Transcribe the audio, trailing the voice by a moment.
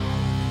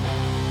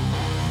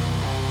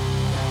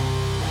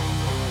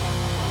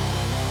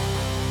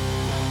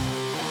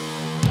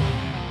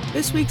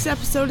This week's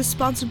episode is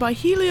sponsored by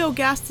Helio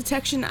Gas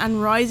Detection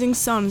and Rising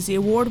Suns, the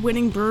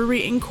award-winning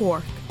brewery in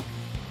Cork.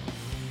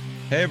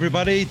 Hey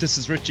everybody, this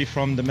is Richie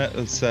from the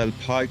Metal Cell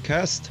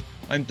podcast.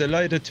 I'm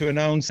delighted to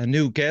announce a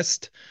new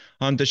guest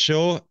on the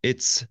show.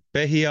 It's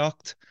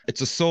Beithíoch.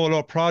 It's a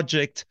solo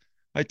project,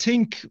 I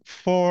think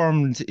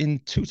formed in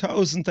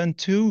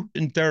 2002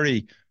 in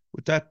Derry.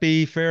 Would that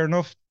be fair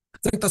enough?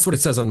 I think that's what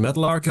it says on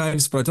Metal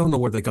Archives, but I don't know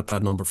where they got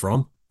that number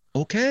from.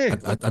 Okay.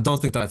 I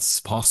don't think that's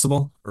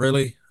possible,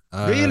 really.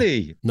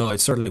 Really? No,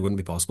 it certainly wouldn't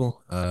be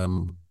possible.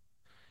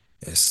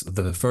 Yes,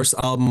 the first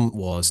album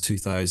was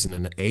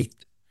 2008,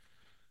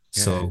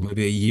 so Yeah.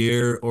 maybe a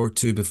year or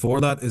two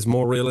before that is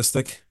more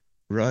realistic.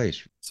 Right.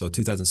 So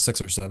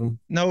 2006 or 7.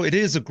 No, it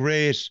is a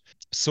great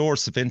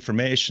source of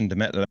information, the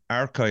Metal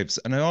Archives.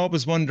 And I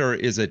always wonder,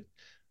 is it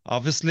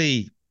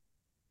obviously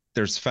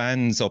there's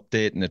fans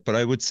updating it, but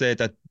I would say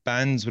that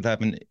bands would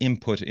have an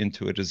input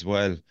into it as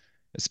well,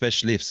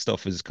 especially if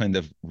stuff is kind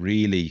of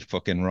really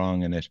fucking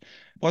wrong in it.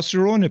 What's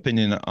your own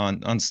opinion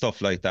on stuff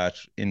like that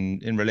in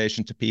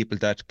relation to people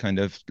that kind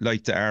of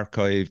like to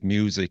archive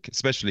music,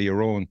 especially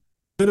your own?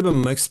 Bit of a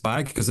mixed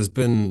bag because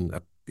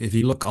if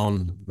you look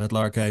on Metal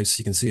Archives,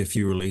 you can see a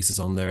few releases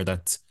on there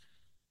that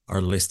are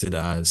listed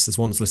as, there's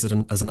one that's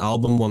listed as an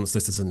album, one that's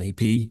listed as an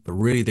EP, but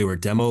really they were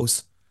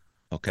demos.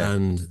 Okay.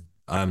 And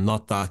I'm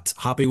not that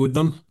happy with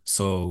them.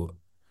 So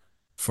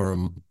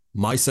for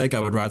my sake,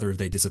 I would rather if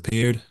they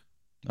disappeared.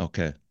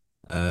 Okay.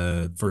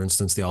 For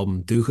instance, the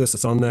album Beithíoch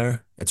that's on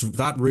there.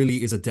 That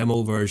really is a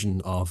demo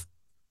version of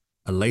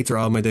a later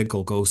album I did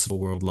called Ghosts of a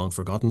World Long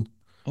Forgotten.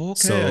 Okay, I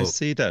So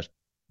see that.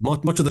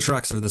 much of the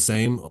tracks are the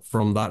same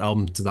from that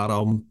album to that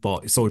album,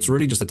 but so it's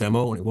really just a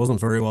demo and it wasn't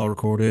very well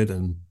recorded,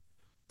 and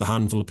the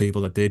handful of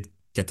people that did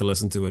get to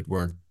listen to it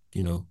were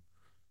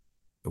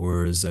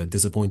as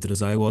disappointed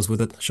as I was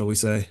with it, shall we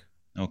say.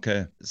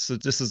 Okay, so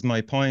this is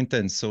my point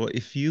then. So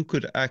if you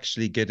could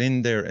actually get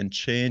in there and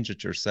change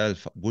it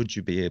yourself, would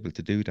you be able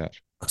to do that?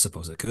 I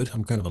suppose I could.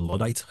 I'm kind of a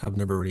Luddite. I've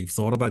never really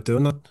thought about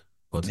doing that,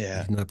 but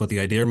Yeah. I put the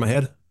idea in my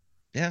head.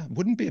 Yeah,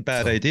 wouldn't be a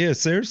bad So idea,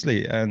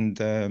 seriously. And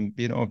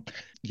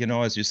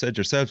as you said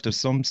yourself, there's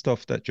some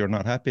stuff that you're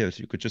not happy with.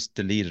 You could just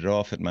delete it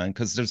off it, man,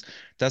 because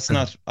that's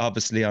not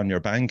obviously on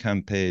your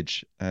Bandcamp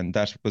page. And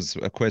that was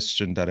a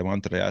question that I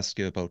wanted to ask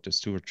you about. There's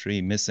two or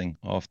three missing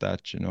off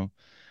that.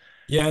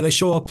 yeah, they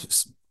show up.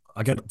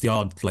 I get the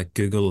odd like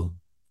Google,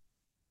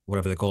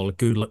 whatever they call it,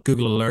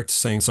 Google alert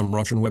saying some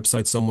Russian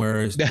website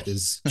somewhere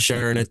is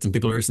sharing it and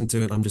people are listening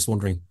to it. I'm just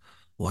wondering,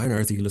 why on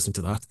earth are you listening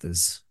to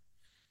that?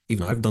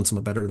 Even I've done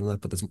something better than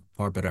that, but there's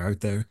far better out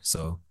there.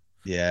 So,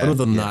 but Yeah, other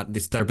than yeah,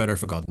 that, they're better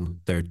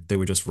forgotten. They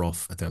were just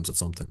rough attempts at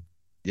something.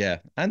 yeah.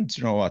 And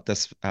you know what?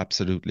 That's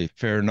absolutely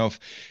fair enough.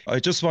 I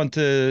just want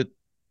to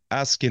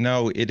ask you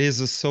now, it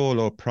is a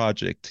solo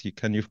project.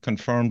 Can you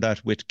confirm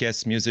that with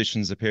guest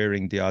musicians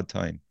appearing the odd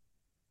time?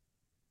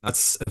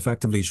 That's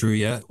effectively true.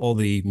 Yeah, all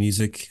the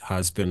music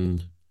has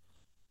been,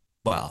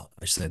 well,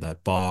 I should say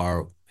that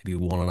bar maybe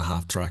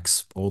 1.5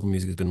 tracks. All the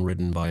music has been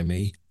written by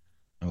me.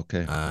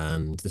 Okay.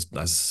 And this,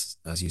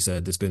 as you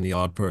said, there's been the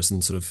odd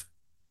person sort of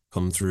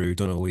come through,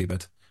 done a wee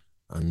bit,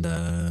 and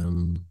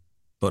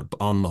but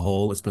on the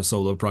whole, it's been a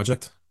solo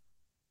project.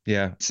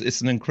 Yeah,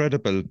 it's an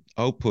incredible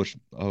output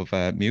of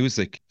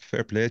music.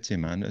 Fair play to you,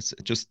 man. It's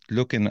just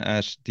looking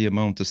at the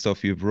amount of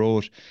stuff you've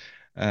wrote.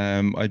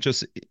 I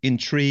just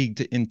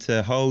intrigued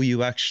into how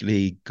you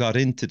actually got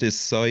into this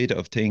side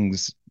of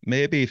things.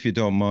 Maybe if you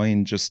don't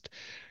mind, just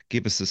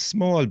give us a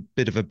small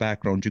bit of a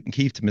background. You can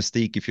keep the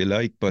mystique if you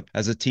like, but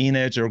as a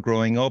teenager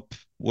growing up,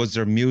 was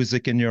there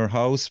music in your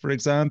house, for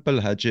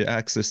example? Had you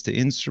access to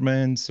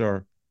instruments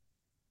or?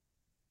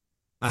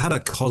 I had a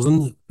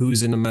cousin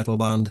who's in a metal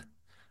band,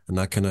 and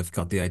that kind of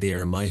got the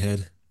idea in my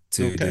head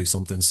to Okay. do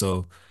something.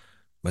 So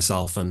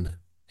myself and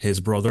his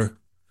brother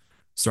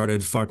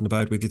started farting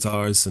about with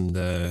guitars,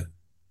 and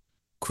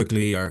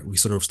quickly we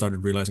sort of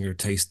started realizing our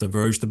taste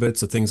diverged a bit.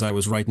 So things I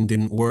was writing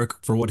didn't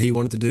work for what he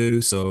wanted to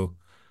do. So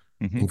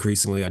Hmm.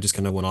 increasingly, I just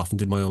kind of went off and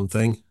did my own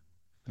thing.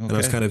 And I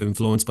was Okay. kind of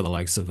influenced by the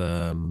likes of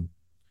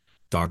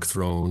Dark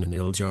Throne and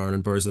Iljar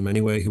and Burzum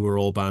anyway, who were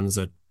all bands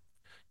that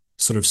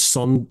sort of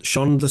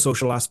shunned the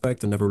social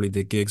aspect and never really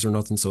did gigs or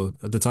nothing. So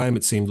at the time,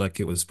 it seemed like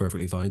it was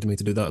perfectly fine to me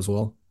to do that as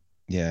well.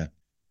 Yeah.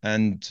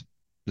 And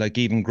like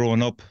even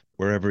growing up,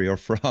 wherever you're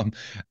from,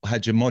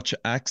 had you much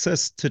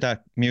access to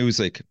that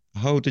music?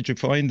 How did you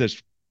find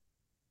it?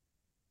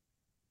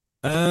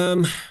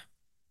 Um,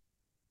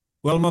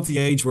 well, I'm of the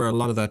age where a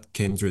lot of that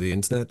came through the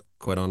internet,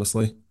 quite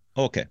honestly.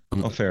 Okay.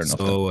 Oh, fair enough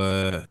then.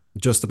 So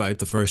just about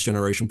the first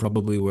generation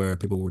probably where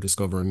people were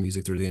discovering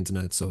music through the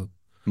internet. So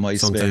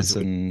sometimes MySpace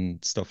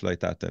and stuff like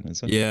that then,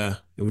 is it? yeah,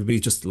 it would be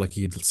just like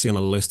you'd see on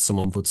a list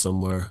someone put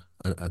somewhere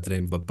at the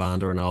name of a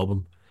band or an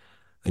album,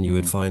 and you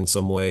would Mm, find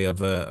some way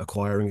of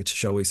acquiring it,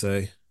 shall we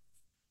say.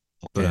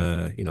 But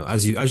okay.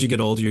 as you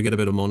get older, you get a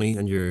bit of money,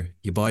 and you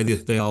buy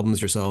the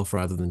albums yourself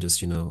rather than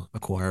just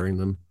acquiring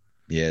them.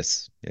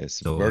 Yes, yes.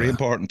 So Very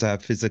important to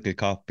have physical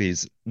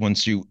copies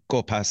once you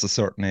go past a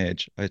certain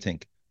age, I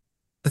think.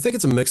 I think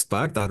it's a mixed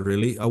bag. That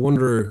really, I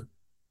wonder.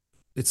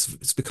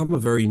 it's become a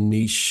very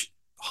niche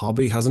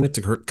hobby, hasn't it,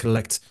 to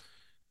collect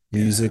Yeah.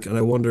 music? And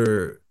I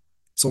wonder,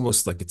 it's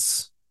almost like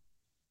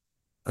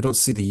I don't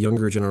see the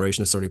younger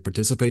generation necessarily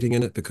participating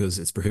in it because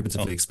it's Oh,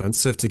 prohibitively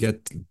expensive to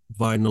get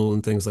vinyl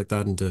and things like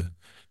that, and to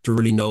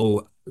really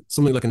know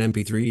something like an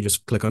MP3, you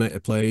just click on it,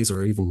 it plays,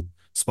 or even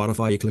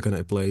Spotify, you click on it,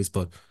 it plays.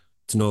 But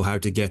to know how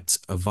to get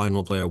a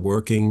vinyl player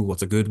working,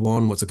 what's a good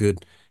one, what's a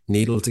good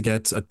needle to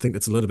get, I think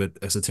it's a little bit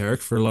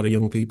esoteric for a lot of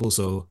young people.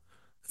 So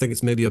I think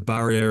it's maybe a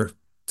barrier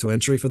to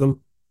entry for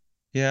them.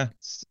 yeah.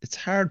 It's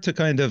hard to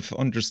kind of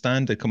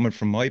understand it coming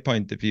from my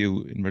point of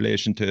view in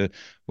relation to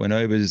when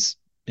I was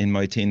in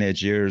my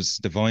teenage years,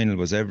 the vinyl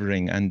was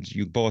everything, and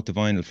you bought the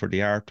vinyl for the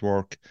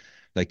artwork.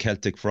 Like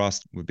Celtic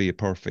Frost would be a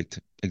perfect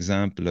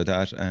example of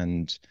that.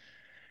 And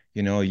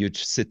you'd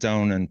sit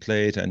down and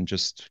play it and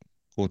just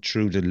go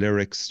through the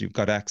lyrics. You've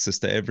got access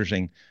to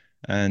everything.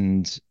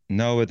 And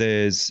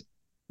nowadays,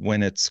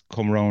 when it's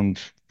come around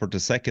for the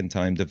second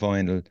time, the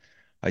vinyl,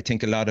 I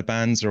think a lot of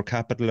bands are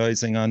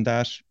capitalizing on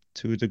that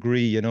to a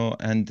degree,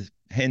 and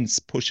hence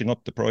pushing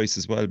up the price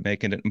as well,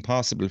 making it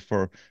impossible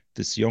for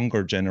this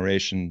younger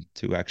generation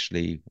to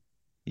actually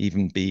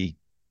even be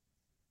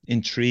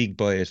intrigued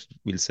by it,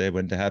 we'll say,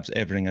 when they have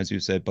everything, as you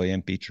said, by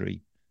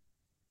MP3.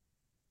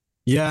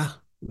 Yeah,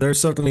 there's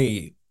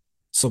certainly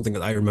something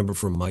that I remember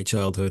from my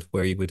childhood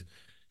where you would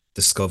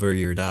discover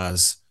your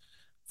dad's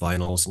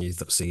vinyls and you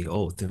see,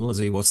 oh, Thin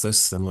Lizzy, what's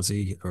this? Thin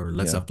Lizzy or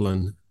Led Yeah.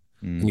 Zeppelin.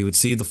 And Mm. you would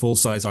see the full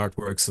size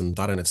artworks, and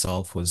that in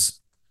itself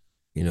was,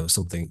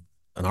 something,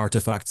 an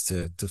artifact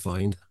to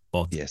find.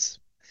 But Yes,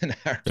 an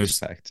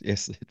there's, artifact.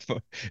 Yes,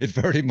 it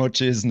very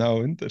much is now,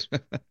 isn't it?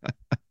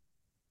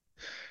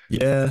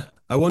 yeah,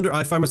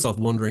 I find myself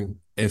wondering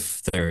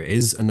if there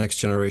is a next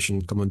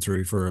generation coming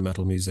through for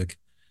metal music.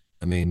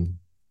 I mean,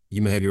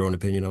 you may have your own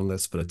opinion on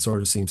this, but it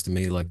sort of seems to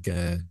me like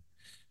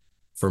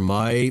for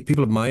my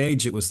people of my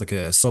age, it was like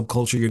a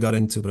subculture you got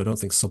into, but I don't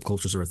think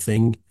subcultures are a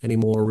thing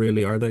anymore,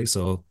 really, are they?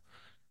 So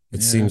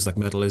it Yeah. seems like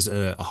metal is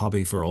a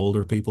hobby for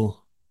older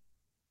people.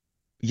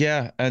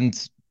 Yeah,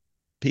 and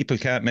people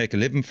can't make a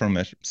living from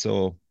it.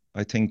 So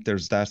I think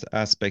there's that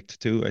aspect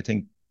too. I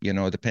think,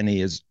 the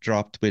penny is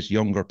dropped with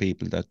younger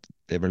people that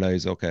they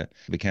realize, okay,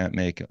 we can't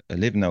make a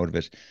living out of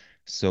it.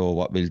 So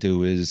what we'll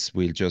do is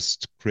we'll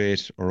just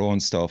create our own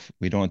stuff.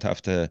 We don't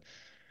have to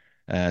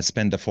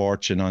spend a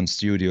fortune on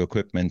studio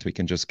equipment. We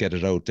can just get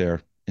it out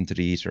there into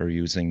the ether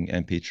using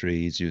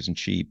MP3s, using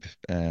cheap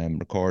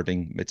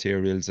recording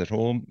materials at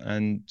home.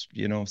 And,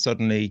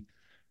 suddenly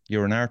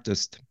you're an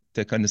artist.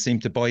 They kind of seem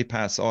to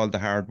bypass all the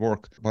hard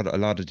work, what a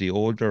lot of the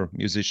older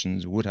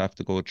musicians would have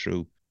to go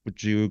through.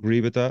 Would you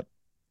agree with that?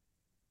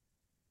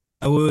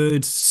 I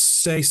would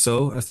say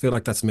so. I feel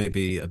like that's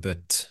maybe a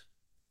bit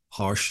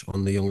harsh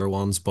on the younger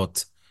ones,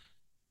 but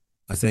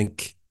I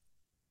think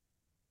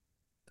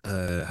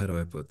how do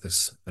I put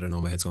this? I don't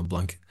know, my head's gone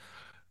blank.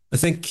 I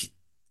think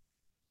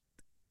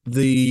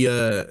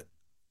the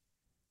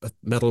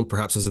metal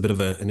perhaps has a bit of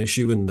an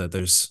issue in that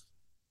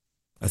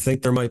I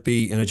think there might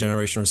be in a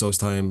generation or so's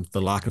time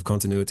the lack of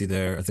continuity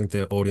there. I think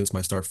the audience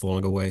might start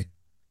falling away.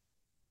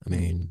 I Hmm.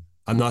 mean,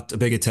 I'm not a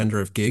big attender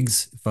of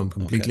gigs, if I'm Okay.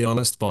 completely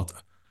honest, but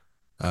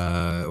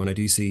when I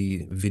do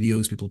see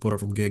videos people put up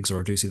from gigs, or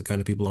I do see the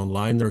kind of people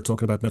online that are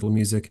talking about metal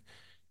music,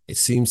 it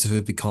seems to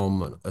have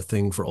become a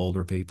thing for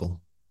older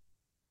people.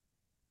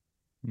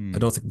 I Hmm.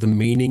 don't think the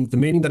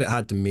meaning that it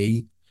had to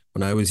me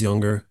when I was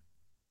younger,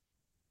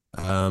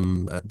 I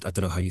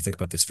don't know how you think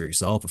about this for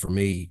yourself, but for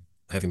me,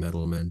 heavy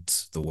metal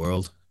meant the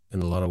world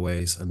in a lot of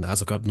ways. And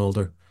as I've gotten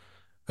older,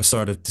 I've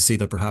started to see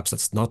that perhaps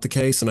that's not the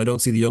case, and I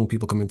don't see the young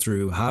people coming through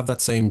who have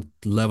that same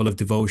level of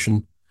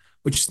devotion,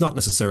 which is not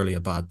necessarily a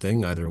bad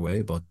thing either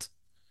way. But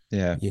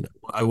Yeah.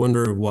 I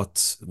wonder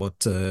what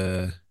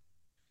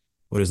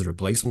is the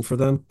replacement for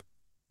them?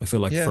 I feel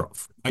like Yeah. for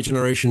my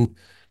generation,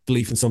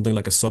 belief in something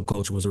like a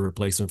subculture was a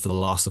replacement for the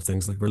loss of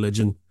things like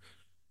religion,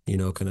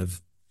 kind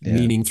of Yeah.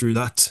 meaning through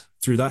that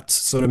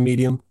sort of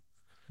medium.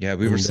 Yeah.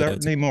 We were And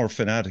certainly more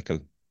fanatical.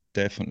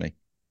 Definitely.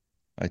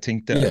 I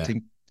think that I yeah,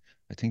 think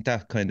I think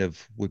that kind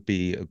of would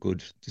be a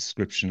good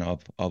description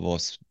of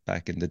us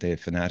back in the day,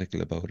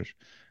 fanatical about it.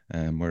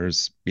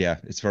 Whereas, yeah,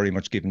 it's very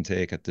much give and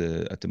take at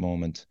the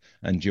moment.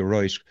 And you're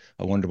right.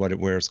 I wonder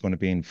where it's going to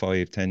be in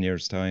 5, 10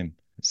 years' time.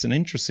 It's an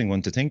interesting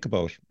one to think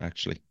about,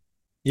 actually.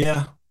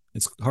 yeah,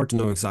 it's hard to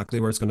know exactly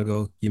where it's going to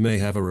go. You may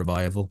have a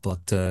revival,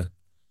 but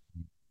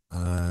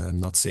I'm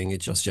not seeing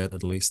it just yet,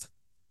 at least.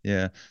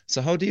 Yeah.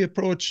 So how do you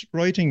approach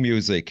writing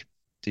music?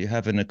 Do you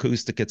have an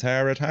acoustic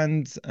guitar at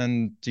hand,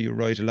 and do you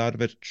write a lot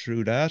of it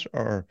through that,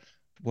 or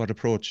what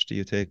approach do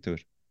you take to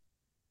it?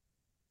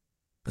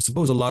 I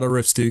suppose a lot of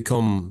riffs do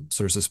come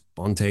sort of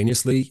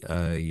spontaneously.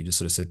 You just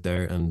sort of sit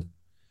there and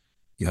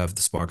you have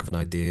the spark of an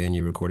idea and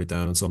you record it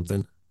down on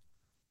something.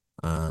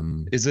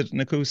 Um, Is it an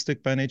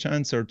acoustic by any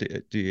chance, or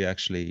do you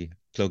actually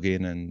plug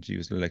in and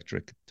use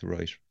electric to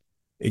write?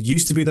 it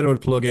used to be that I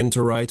would plug in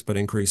to write, but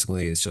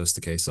increasingly it's just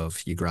a case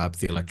of you grab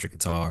the electric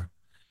guitar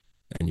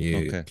and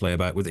you Okay. play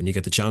about with it and you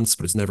get the chance,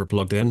 but it's never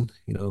plugged in.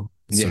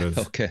 It's sort Yeah. of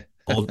Okay.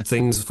 old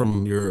things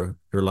from your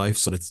life,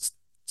 so it's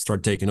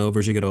start taking over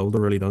as you get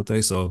older, really, don't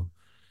they? So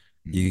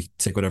Mm. you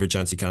take whatever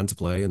chance you can to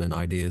play, and then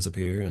ideas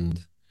appear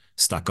and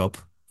stack up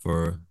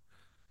for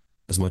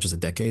as much as a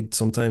decade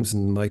sometimes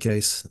in my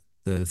case.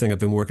 The thing I've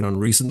been working on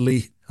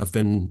recently, I've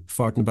been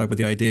farting about with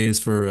the ideas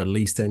for at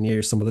least 10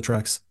 years, some of the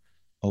tracks.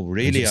 Oh, And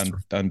really? just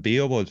On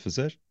Beowolf, is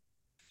it?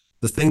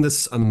 the thing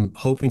that's I'm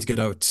hoping to get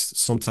out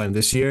sometime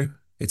this year,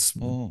 it's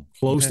Oh,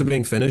 close to okay.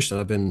 being finished. And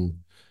I've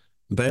been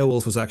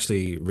Beowulf was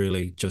actually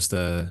really just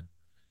a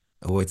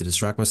way to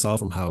distract myself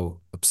from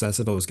how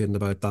obsessive I was getting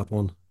about that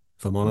one,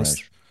 if I'm Right.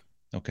 honest.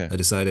 Okay. I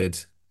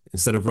decided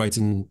instead of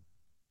writing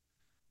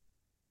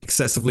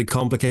excessively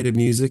complicated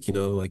music,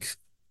 like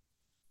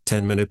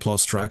 10-minute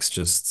plus tracks,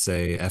 just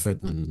say F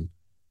it and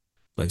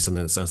play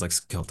something that sounds like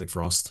Celtic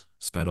Frost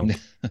sped up.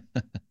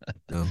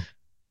 No.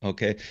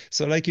 Okay.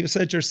 So, like you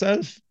said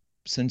yourself,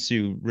 since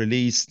you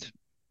released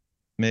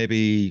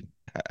maybe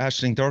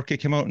Ashling Dorky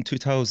came out in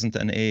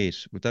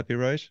 2008, would that be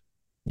right?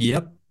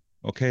 Yep.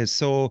 Okay.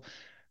 So,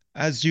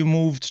 as you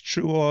moved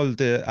through all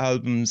the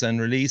albums and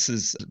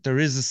releases, there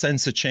is a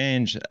sense of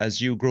change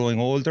as you growing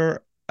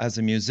older as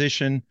a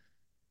musician.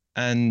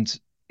 And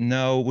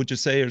now, would you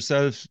say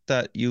yourself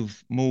that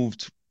you've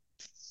moved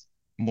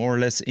more or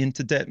less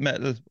into death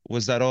metal?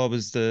 Was that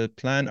always the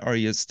plan, or are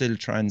you still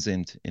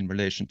transient in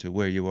relation to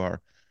where you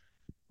are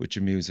with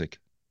your music?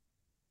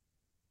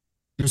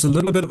 There's a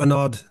little bit of an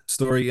odd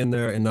story in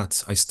there in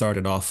that I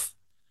started off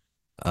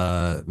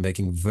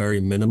making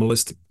very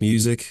minimalistic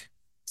music,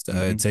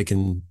 Hmm.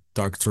 taking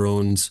Dark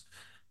Throne's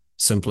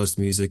simplest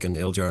music and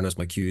Iljarn as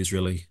my cues,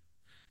 really.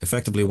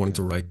 Effectively wanting Okay.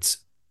 to write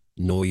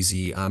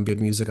noisy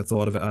ambient music, I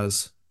thought of it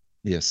as.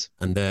 Yes.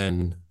 And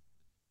then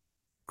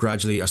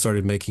gradually I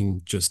started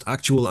making just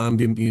actual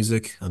ambient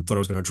music and thought I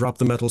was going to drop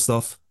the metal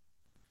stuff.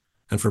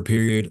 And for a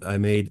period, I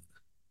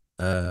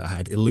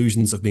had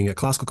illusions of being a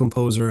classical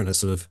composer, and I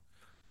sort of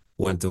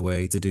went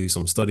away to do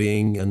some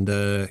studying and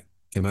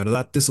came out of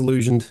that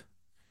disillusioned.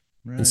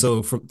 And Right.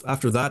 so from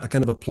after that, I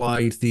kind of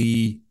applied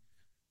the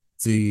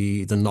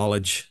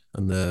knowledge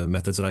and the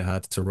methods that I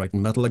had to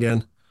writing metal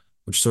again,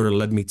 which sort of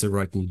led me to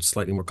writing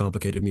slightly more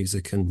complicated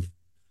music and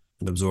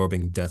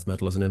absorbing death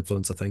metal as an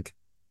influence, I think.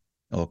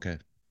 Okay.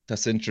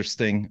 That's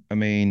interesting. I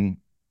mean,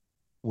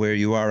 where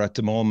you are at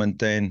the moment,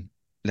 then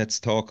let's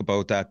talk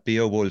about that.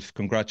 Beowulf,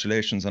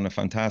 congratulations on a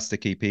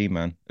fantastic EP,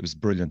 man. It was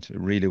brilliant. It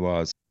really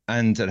was.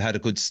 And it had a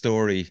good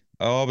story.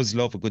 I always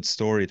love a good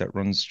story that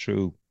runs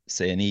through,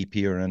 say, an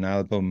EP or an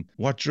album.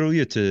 What drew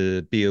you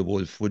to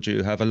Beowulf? Would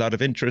you have a lot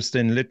of interest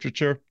in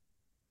literature?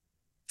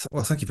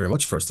 Well, thank you very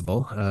much, first of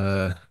all.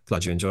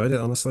 Glad you enjoyed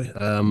it, honestly.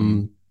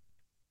 Mm,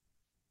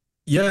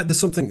 Yeah, there's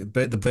something,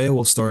 the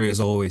Beowulf story has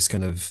always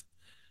kind of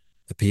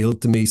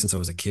appealed to me since I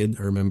was a kid.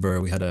 I remember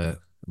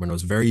when I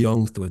was very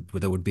young,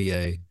 there would be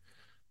a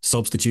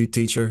substitute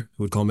teacher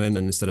who would come in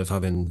and instead of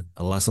having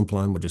a lesson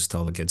plan, would just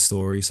tell the kids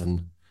stories.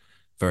 And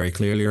very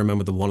clearly, I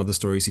remember one of the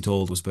stories he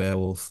told was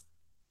Beowulf.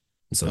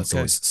 And so that's okay.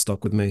 always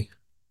stuck with me.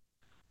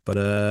 But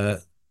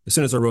as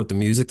soon as I wrote the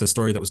music, the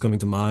story that was coming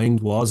to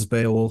mind was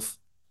Beowulf.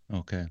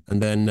 Okay.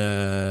 And then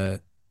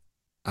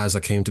as I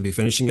came to be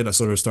finishing it, I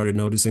sort of started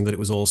noticing that it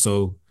was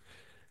also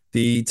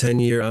the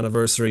 10-year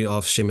anniversary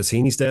of Seamus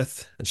Heaney's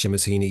death. And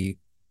Seamus Heaney,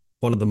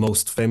 one of the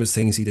most famous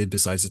things he did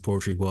besides his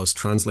poetry was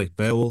translate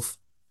Beowulf.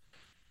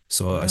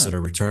 So I Ah, sort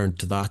of returned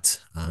to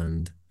that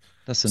and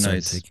that's a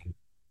started nice.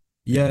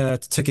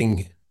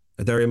 taking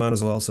a Derry man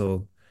as well.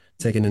 So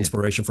taking Yeah.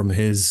 inspiration from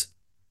his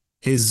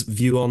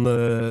view on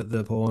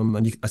the poem,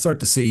 and I started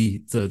to see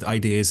the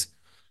ideas,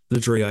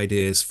 literary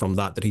ideas from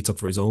that he took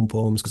for his own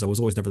poems. Because I was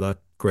always never that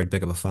great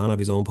big of a fan of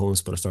his own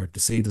poems, but I started to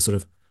see the sort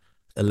of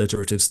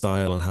alliterative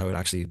style and how it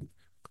actually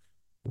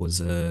was.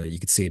 You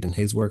could see it in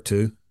his work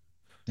too.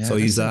 So Yeah, I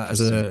use that's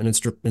that as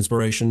interesting. an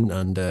inspiration,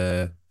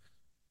 and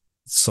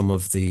some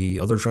of the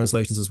other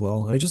translations as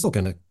well. And it just all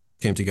kind of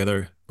came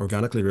together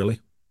organically, really.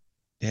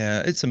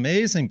 Yeah, it's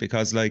amazing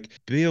because like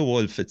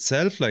Beowulf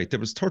itself, like there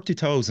was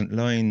 30,000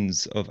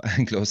 lines of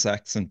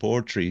Anglo-Saxon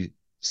poetry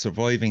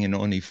surviving in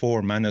only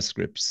four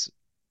manuscripts,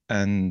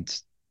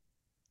 and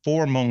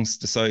four monks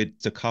decided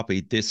to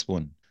copy this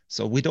one.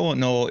 So we don't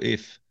know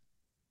if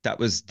that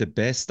was the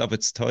best of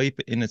its type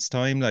in its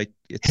time. Like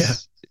Yeah,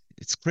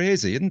 it's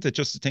crazy, isn't it,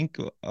 just to think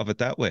of it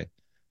that way?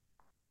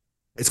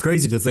 it's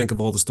crazy to think of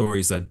all the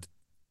stories that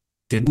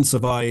didn't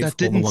survive, That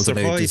all the didn't ones that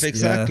they survive just yeah,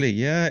 exactly.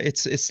 Yeah,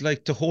 it's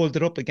like to hold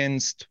it up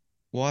against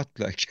what,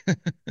 like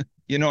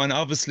and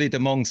obviously the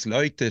monks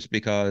liked it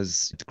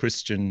because it's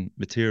Christian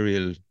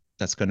material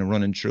that's kind of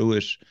running through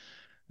it.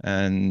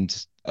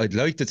 And I'd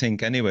like to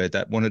think anyway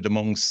that one of the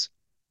monks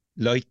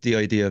liked the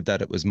idea of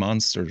that it was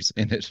monsters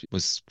in it,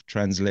 was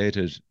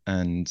translated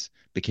and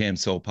became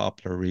so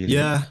popular, really.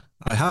 yeah.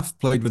 I have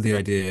played with the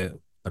idea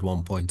at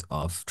one point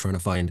of trying to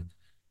find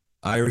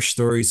Irish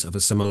stories of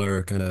a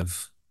similar kind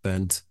of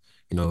bent.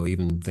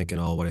 Even thinking,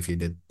 oh, what if you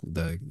did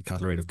the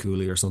Cattle Raid of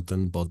Cooley or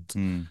something? But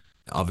Mm,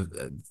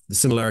 the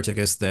similarity, I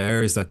guess,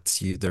 there is that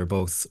they're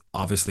both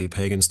obviously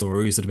pagan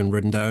stories that have been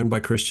written down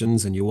by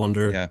Christians, and you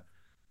wonder yeah.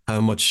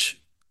 how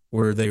much.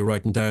 Were they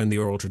writing down the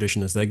oral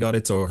tradition as they got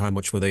it, or how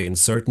much were they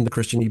inserting the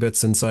Christian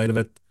bits inside of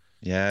it?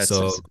 Yeah,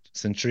 So,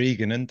 it's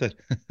intriguing, isn't it?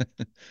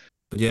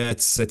 but yeah,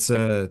 it's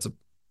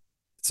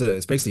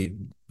basically,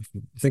 if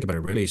you think about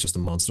it, really, it's just a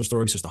monster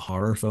story. It's just a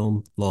horror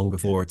film. Long Yeah.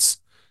 before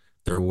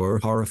there were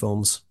horror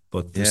films,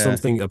 but there's Yeah.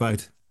 something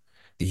about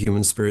the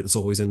human spirit that's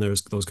always in there.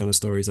 Those kind of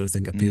stories that I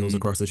think appeals Mm.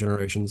 across the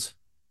generations.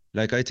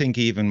 Like I think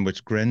even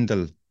with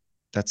Grendel,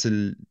 that's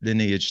a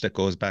lineage that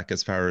goes back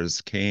as far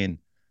as Cain.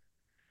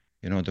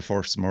 The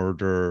first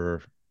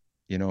murderer,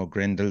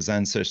 Grendel's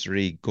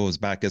ancestry goes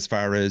back as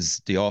far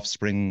as the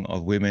offspring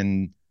of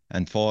women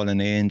and fallen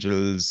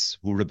angels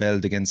who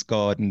rebelled against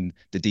God and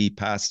the deep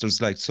past.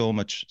 There's like so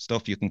much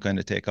stuff you can kind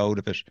of take out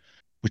of it,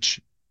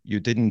 which you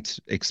didn't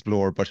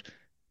explore. But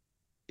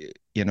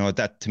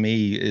that to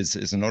me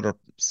is another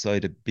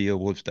side of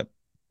Beowulf that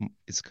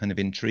is kind of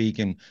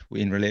intriguing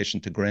in relation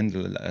to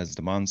Grendel as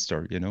the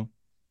monster.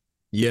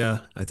 Yeah,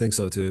 I think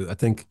so too. I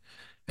think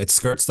it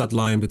skirts that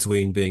line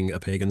between being a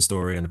pagan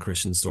story and a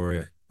Christian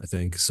story, I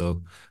think.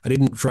 So I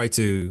didn't try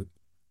to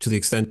the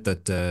extent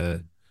that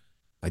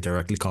I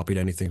directly copied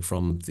anything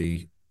from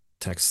the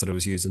text that I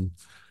was using.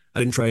 I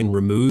didn't try and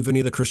remove any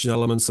of the Christian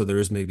elements. So there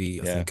is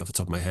maybe, I Yeah. think off the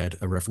top of my head,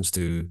 a reference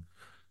to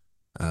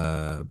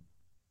uh,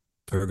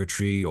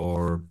 purgatory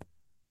or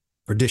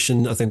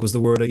perdition, I think was the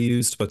word I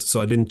used. But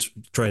so I didn't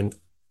try and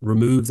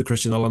remove the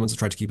Christian elements. I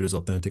tried to keep it as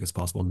authentic as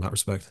possible in that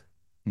respect.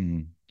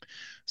 Hmm.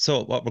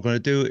 So what we're going to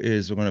do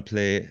is we're going to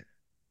play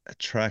a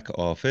track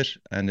off it,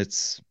 and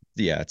it's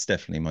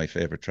definitely my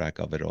favorite track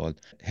of it all.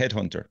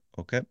 Headhunter,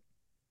 okay?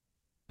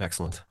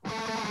 Excellent.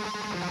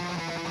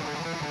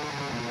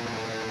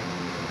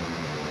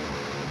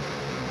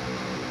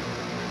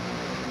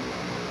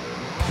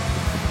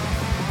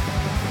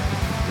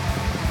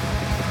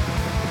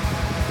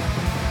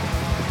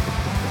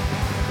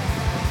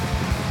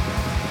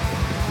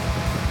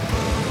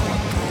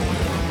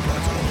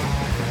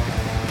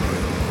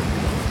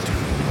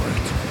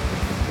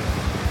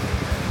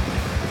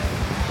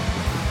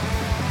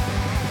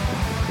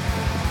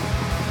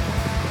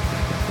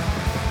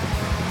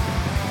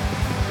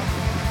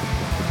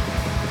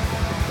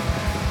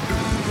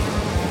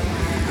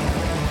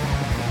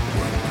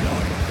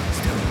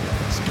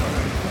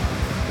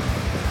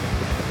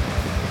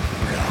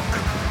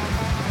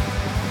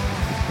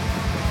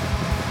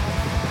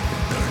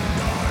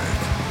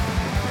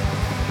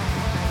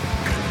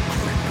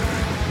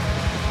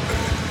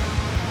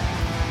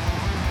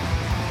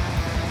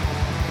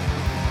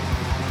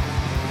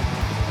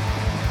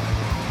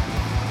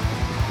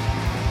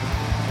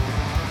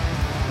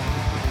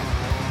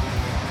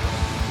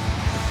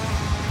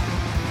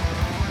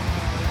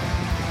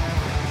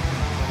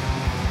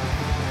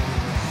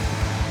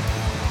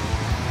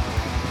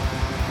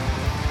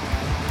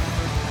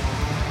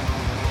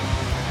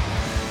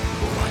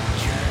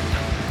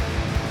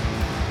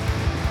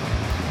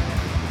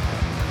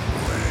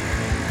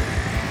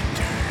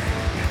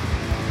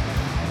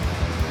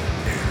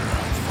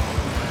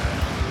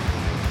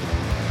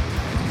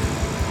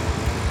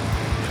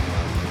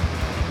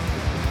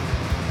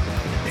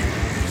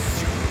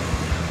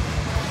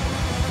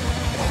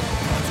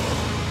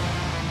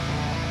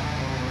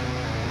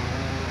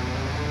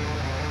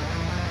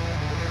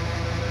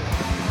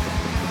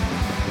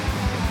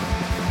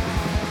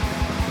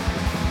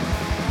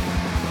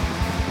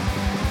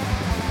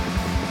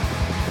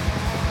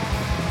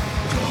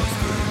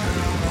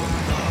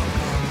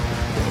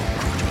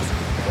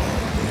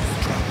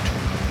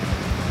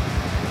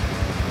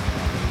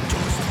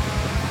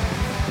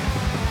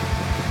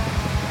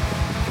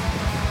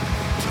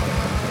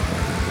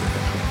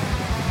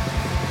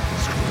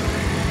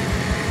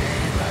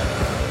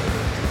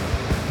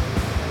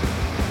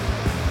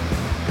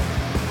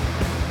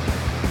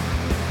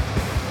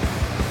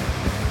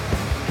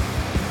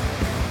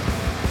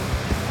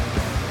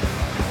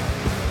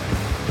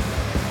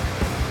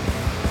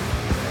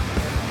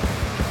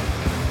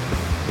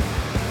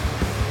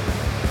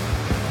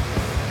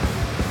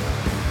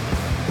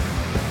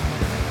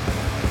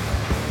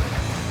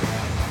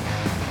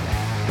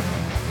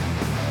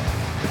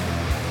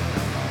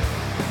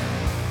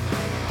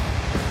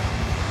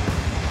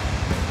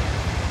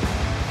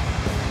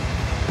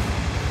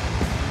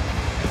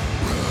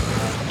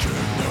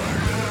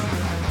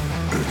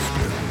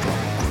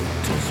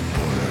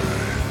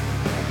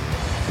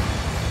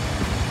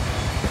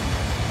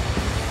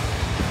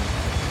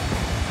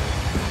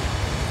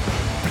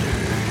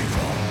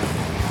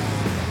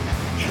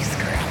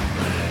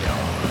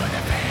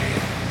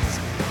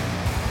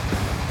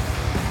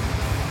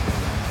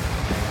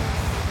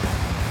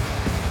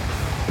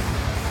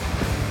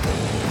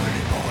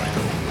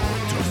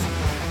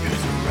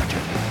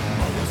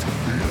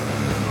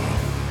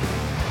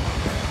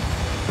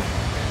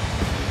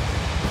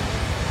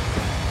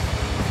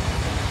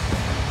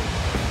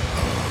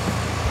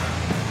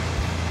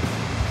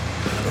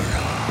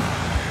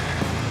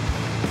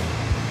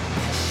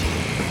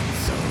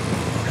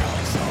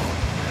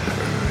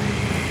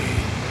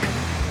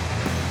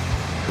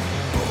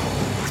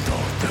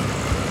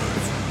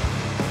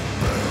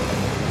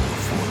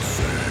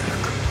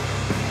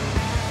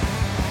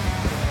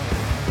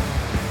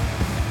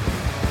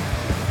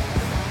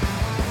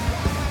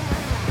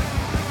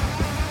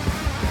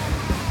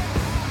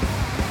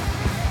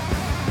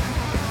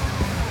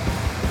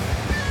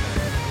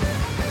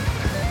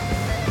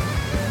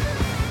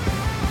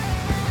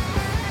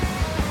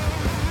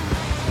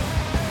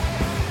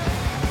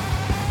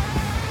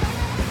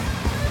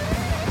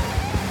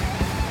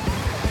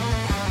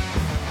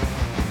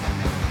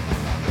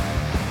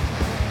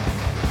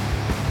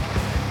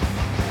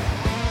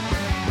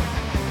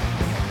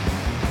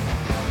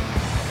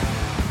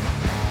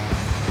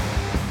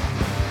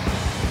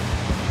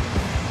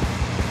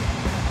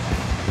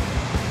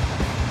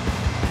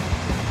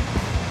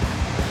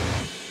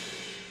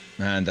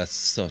 man, that's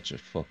such a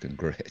fucking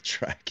great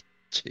track.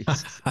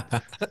 Jesus.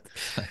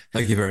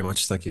 Thank you very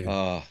much. Thank you.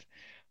 Ah,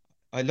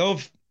 I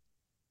love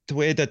the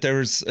way that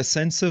there's a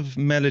sense of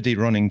melody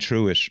running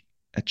through it,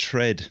 a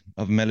thread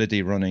of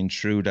melody running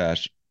through that.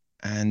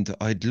 And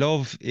I'd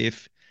love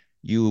if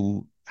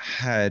you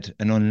had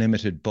an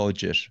unlimited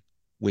budget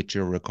with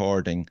your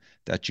recording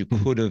that you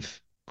Mhm.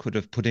 could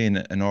have put in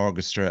an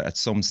orchestra at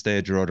some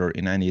stage or other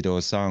in any of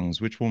those songs.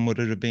 Which one would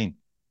it have been?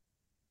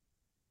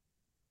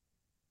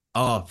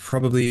 Oh,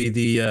 probably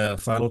the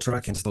final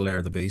track, Into the Lair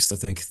of the Beast. I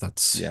think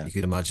that's, Yeah. you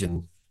could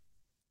imagine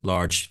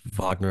large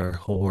Wagner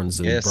horns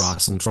and Yes.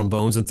 brass and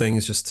trombones and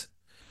things, just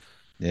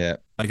Yeah.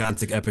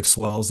 gigantic epic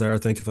swells there, I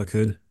think, if I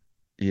could.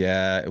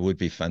 Yeah, it would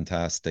be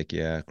fantastic.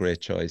 Yeah,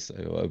 great choice.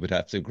 I would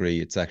have to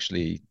agree. It's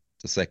actually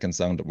the second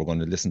song that we're going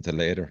to listen to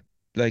later.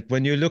 Like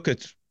when you look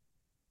at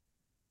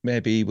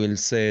maybe we'll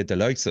say the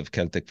likes of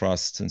Celtic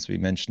Frost, since we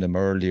mentioned them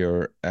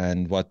earlier,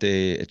 and what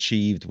they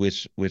achieved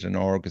with an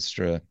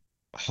orchestra.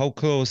 How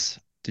close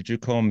did you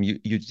come?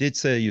 You did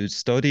say you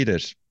studied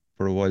it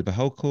for a while, but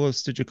how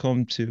close did you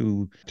come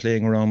to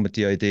playing around with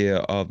the idea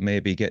of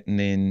maybe getting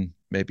in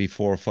maybe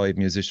four or five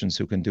musicians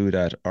who can do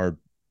that, or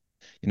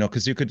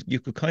because you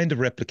could kind of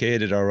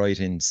replicate it all right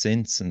in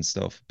synths and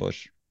stuff, but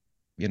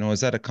is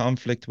that a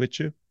conflict with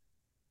you?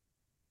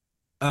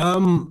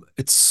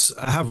 It's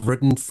I have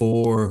written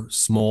for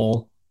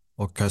small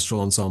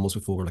orchestral ensembles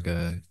before, like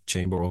a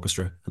chamber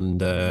orchestra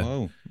and Oh,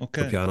 wow. for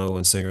Okay. piano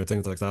and singer,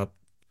 things like that.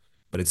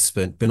 But it's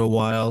been a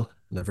while,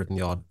 and I've written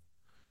the odd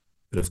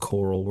bit of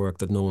choral work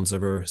that no one's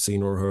ever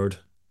seen or heard.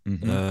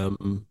 Hmm.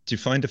 Um, Do you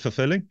find it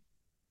fulfilling?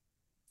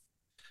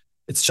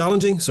 it's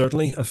challenging,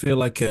 certainly. I feel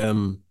like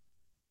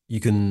you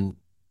can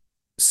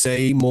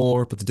say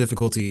more, but the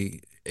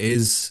difficulty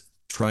is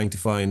trying to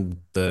find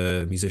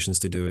the musicians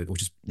to do it,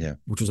 Yeah.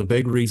 which was a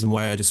big reason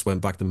why I just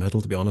went back to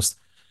metal, to be honest.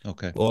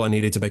 Okay. All I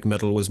needed to make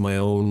metal was my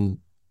own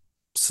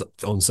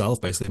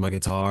self, basically my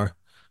guitar,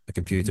 my Hmm.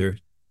 computer,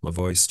 my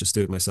voice, just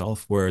do it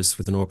myself. Whereas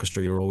with an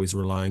orchestra, you're always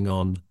relying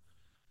on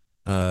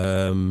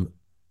um,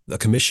 a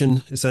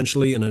commission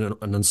essentially, and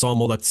an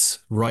ensemble that's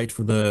right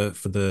for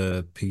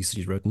the piece that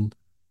you've written.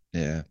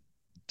 Yeah.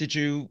 Did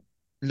you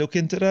look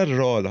into that at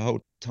all?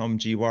 How Tom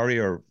G.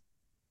 Warrior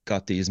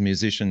got these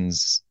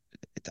musicians?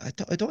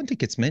 I don't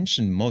think it's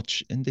mentioned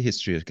much in the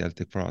history of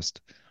Celtic Frost,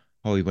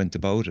 how he went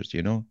about it,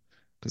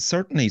 Because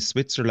certainly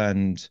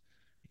Switzerland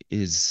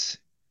is,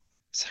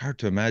 it's hard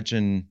to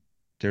imagine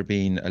there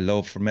being a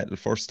love for metal,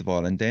 first of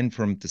all, and then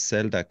for him to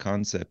sell that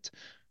concept,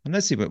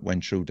 unless he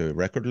went through the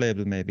record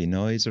label, maybe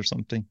Noise or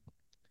something.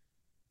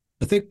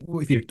 I think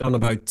if you're on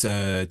about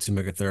to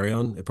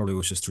Megatherion, it probably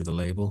was just through the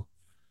label.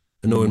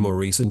 I know in Mm. more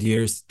recent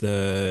years,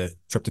 the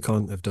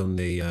Triptychon have done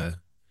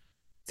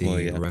Oh,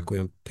 the yeah.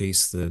 Requiem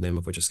piece, the name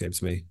of which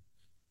escapes me.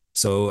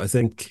 So I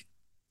think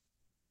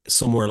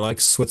somewhere like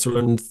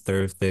Switzerland,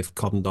 they've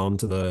cottoned on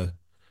to the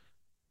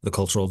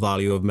cultural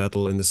value of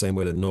metal in the same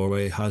way that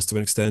Norway has to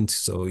an extent.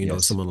 So,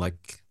 Yes. someone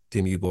like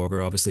Dimmu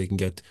Borgir obviously can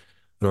get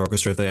an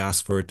orchestra if they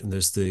ask for it, and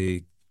there's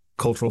the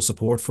cultural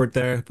support for it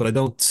there. But I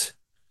don't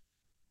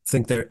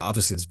think there,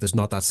 obviously, there's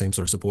not that same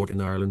sort of support in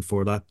Ireland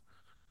for that,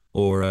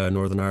 or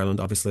Northern Ireland,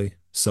 obviously. Yeah.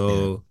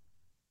 So,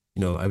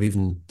 I've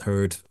even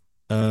heard,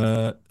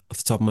 off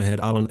the top of my head,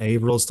 Alan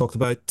Averill's talked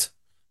about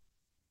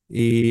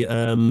he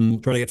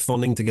trying to get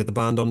funding to get the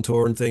band on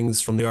tour and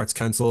things from the Arts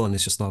Council, and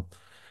it's just not,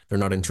 they're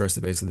not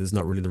interested. Basically, there's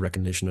not really the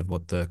recognition of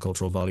what the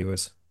cultural value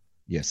is.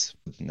 Yes.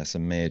 And that's a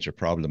major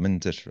problem,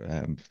 isn't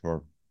it?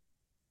 For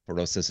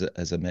us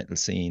as a metal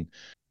scene.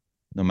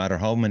 No matter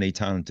how many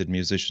talented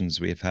musicians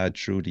we've had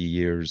through the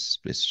years,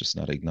 it's just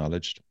not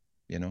acknowledged,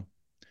 you know.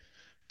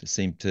 They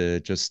seem to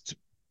just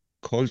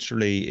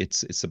culturally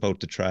it's about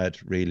the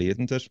trad, really,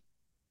 isn't it?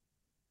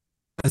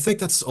 I think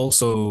that's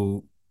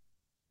also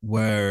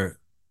where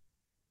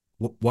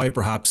why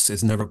perhaps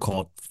it's never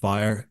caught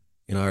fire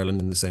in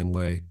Ireland in the same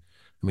way.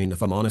 I mean,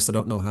 if I'm honest, I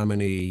don't know how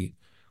many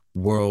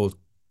world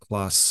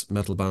class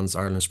metal bands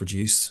Ireland has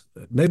produced.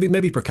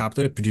 Maybe per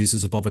capita it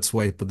produces above its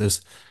weight, but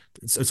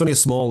it's only a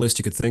small list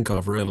you could think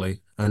of really.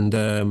 And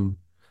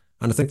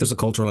I think there's a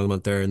cultural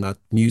element there in that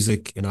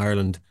music in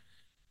Ireland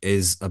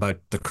is about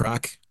the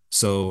crack.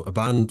 So a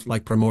band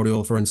like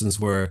Primordial, for instance,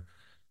 where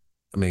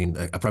I mean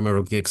a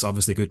Primordial gig's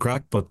obviously good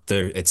crack, but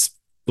it's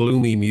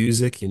gloomy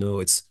music,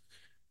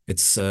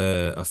 it's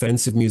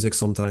offensive music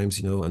sometimes,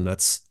 and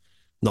that's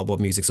not what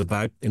music's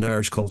about in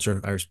Irish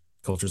culture. Irish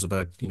culture is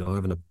about,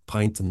 having a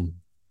pint and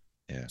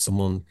Yeah.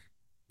 someone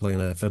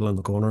playing a fiddle in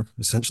the corner,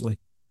 essentially.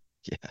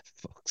 Yeah,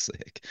 fuck's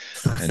sake.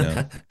 I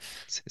know.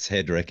 It's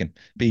head wrecking.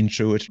 Been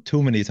through it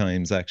too many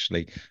times,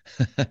 actually.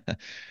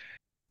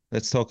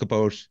 Let's talk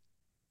about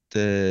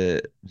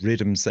the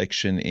rhythm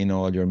section in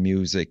all your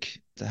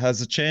music.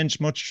 Has it changed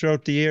much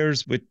throughout the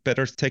years with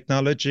better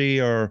technology,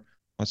 or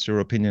what's your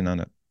opinion on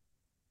it?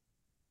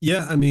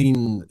 Yeah, I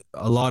mean,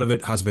 a lot of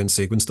it has been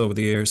sequenced over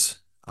the years.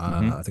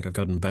 Hmm. I think I've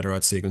gotten better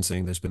at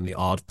sequencing. There's been the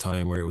odd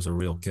time where it was a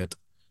real kit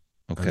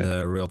and Okay.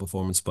 a real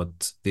performance,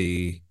 but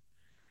the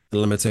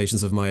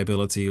limitations of my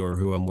ability or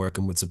who I'm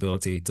working with's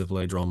ability to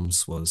play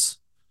drums was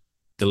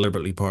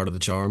deliberately part of the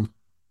charm,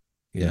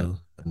 you Yeah. know.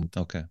 And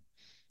Okay.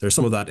 there's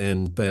some of that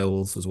in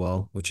Beowulf as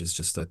well, which is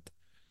just that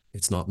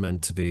it's not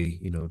meant to be,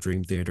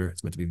 dream theater.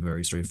 It's meant to be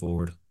very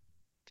straightforward.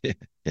 Yeah.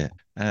 Yeah.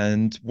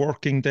 And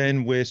working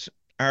then with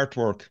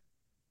artwork,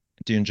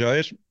 do you enjoy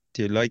it?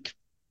 Do you like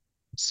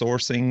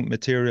sourcing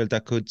material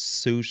that could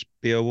suit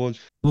Beowulf?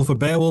 Well, for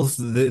Beowulf,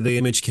 the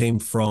image came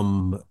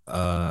from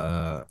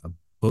a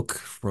book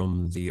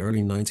from the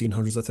early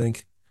 1900s, I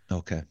think.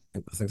 Okay.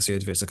 I think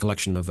it's a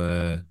collection of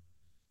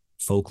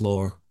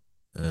folklore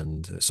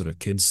and sort of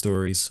kids'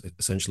 stories,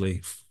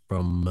 essentially,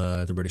 from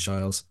the British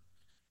Isles.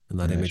 And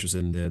that Right. image was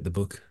in the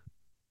book.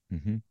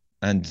 Hmm.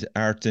 And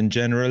art in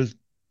general,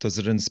 does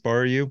it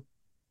inspire you?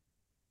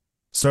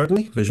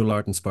 Certainly, visual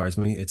art inspires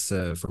me. It's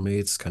for me,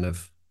 it's kind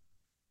of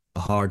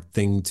a hard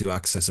thing to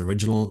access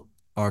original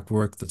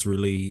artwork that's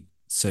really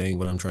saying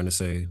what I'm trying to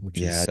say, which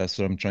Yeah, is that's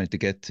what I'm trying to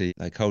get to.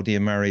 Like, how do you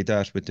marry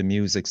that with the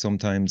music?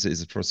 Sometimes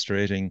is it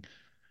frustrating?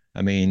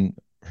 I mean,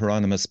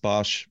 Hieronymus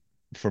Bosch,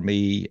 for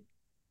me,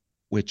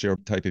 with your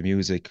type of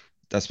music,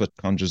 that's what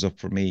conjures up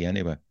for me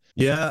anyway.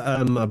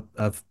 yeah,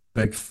 a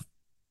big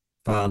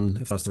fan,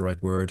 if that's the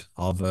right word,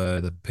 of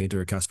the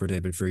painter Caspar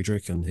David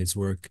Friedrich and his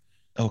work.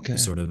 Is Okay.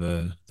 sort of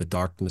the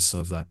darkness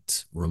of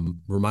that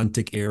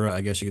romantic era,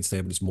 I guess you could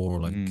say, but it's more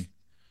Mm, like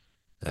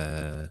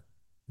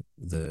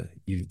the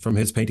you from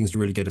his paintings you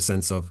really get a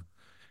sense of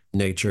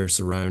nature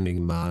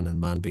surrounding man and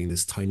man being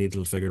this tiny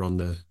little figure on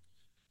the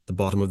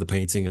bottom of the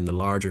painting and the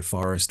larger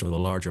forest or the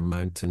larger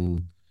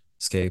mountain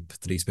scape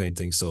that he's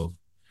painting. So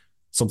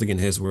something in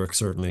his work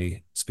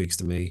certainly speaks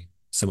to me,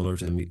 similar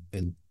to me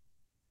in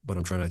what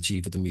I'm trying to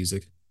achieve with the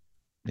music.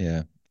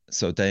 yeah.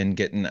 So then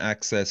getting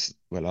access,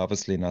 well,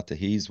 obviously not to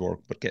his work,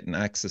 but getting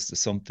access to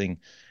something,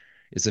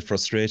 is it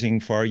frustrating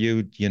for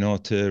you,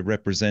 to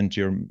represent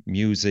your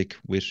music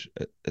with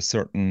a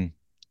certain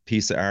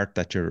piece of art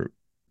that you're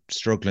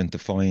struggling to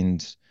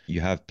find? You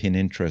have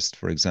Pinterest,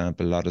 for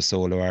example, a lot of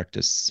solo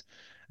artists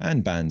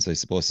and bands, I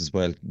suppose, as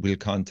well, will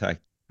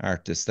contact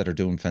artists that are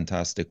doing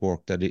fantastic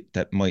work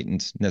that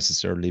mightn't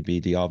necessarily be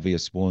the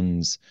obvious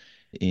ones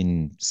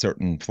in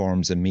certain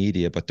forms of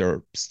media, but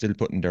they're still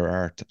putting their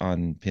art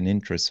on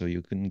Pinterest, so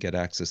you can get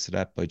access to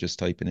that by just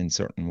typing in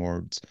certain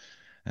words.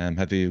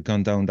 Have you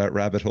gone down that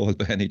rabbit hole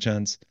by any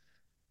chance?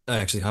 I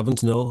actually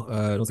haven't, no.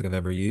 I don't think I've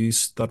ever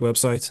used that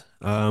website.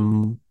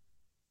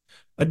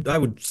 I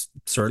would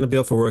certainly be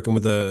up for working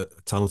with a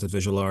talented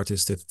visual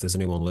artist if there's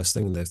anyone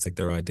listening and they think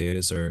their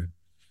ideas or,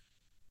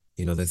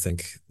 they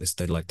think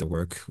they'd like to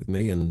work with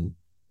me and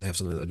they have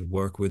something that would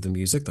work with the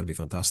music, that'd be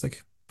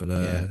fantastic. But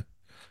Yeah,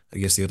 I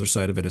guess the other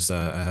side of it is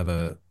I have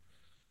a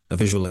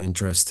visual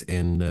interest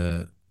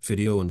in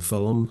video and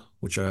film,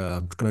 which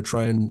I'm going to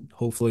try and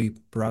hopefully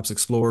perhaps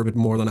explore a bit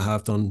more than I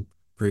have done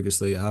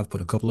previously. I have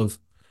put a couple of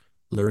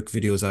lyric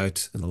videos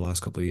out in the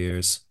last couple of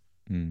years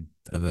mm,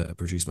 that I've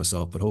produced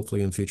myself, but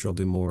hopefully in future I'll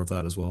do more of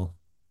that as well.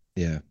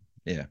 yeah,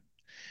 yeah,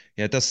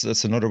 yeah.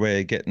 That's another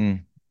way of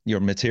getting your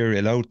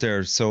material out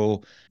there.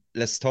 So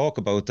let's talk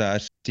about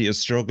that. Do you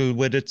struggle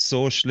with it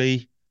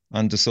socially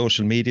on the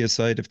social media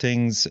side of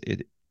things?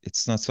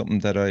 It's not something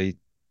that I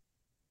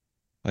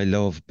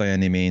love by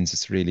any means.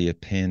 It's really a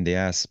pain in the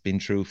ass, being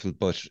truthful,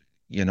 but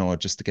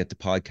just to get the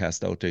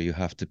podcast out there, you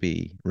have to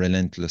be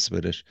relentless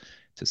with it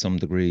to some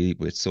degree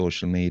with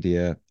social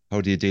media.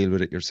 How do you deal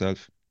with it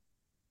yourself?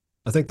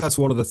 I think that's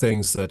one of the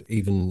things that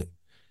even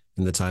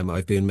in the time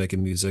I've been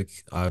making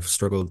music, I've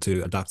struggled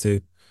to adapt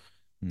to.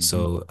 Hmm.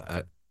 So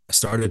I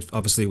started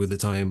obviously with the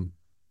time,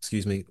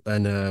 excuse me,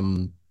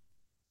 and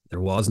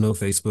there was no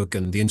Facebook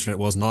and the internet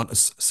was not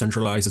as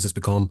centralized as it's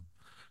become.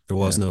 There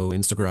was Yeah, no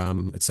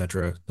Instagram,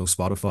 etc., no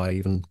Spotify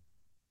even.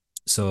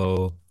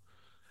 So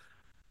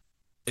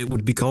it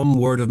would become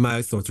word of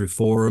mouth or through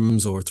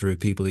forums or through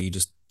people that you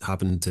just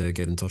happened to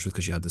get in touch with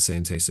because you had the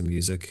same taste in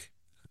music.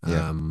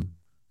 yeah,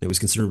 It was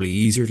considerably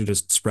easier to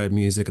just spread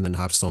music and then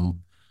have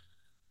some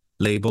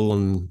label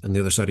on the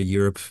other side of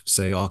Europe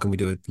say, "Oh, can we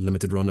do a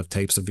limited run of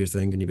tapes of your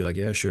thing?" And you'd be like,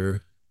 "Yeah,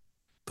 sure."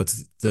 But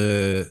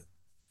the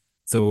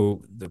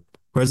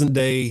present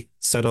day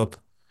setup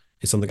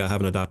is something I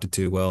haven't adapted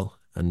to well,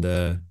 and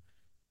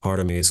part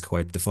of me is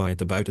quite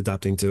defiant about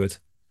adapting to it.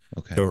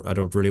 okay. I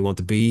don't really want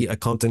to be a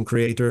content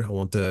creator. I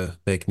want to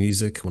make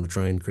music. I want to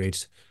try and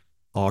create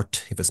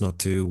art, if it's not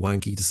too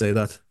wanky to say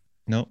that.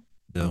 No,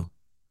 no.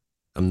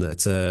 No,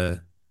 it's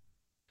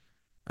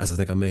as I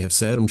think I may have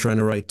said, I'm trying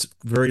to write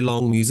very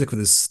long music for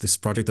this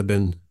project I've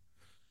been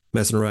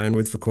messing around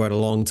with for quite a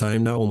long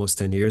time now, almost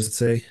 10 years, I'd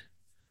say.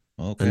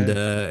 And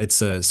Okay. it's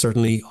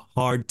certainly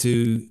hard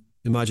to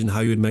imagine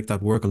how you would make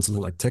that work on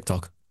something like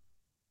TikTok.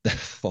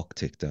 Fuck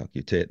TikTok,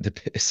 you take the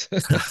piss.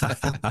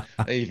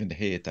 I even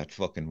hate that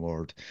fucking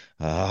word.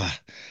 Ah,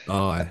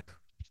 Oh,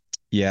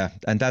 yeah,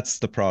 and that's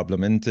the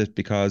problem, isn't it?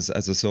 Because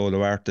as a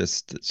solo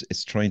artist,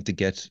 it's trying to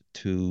get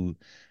to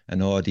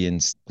an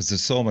audience because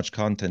there's so much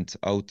content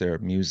out there,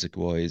 music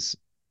wise.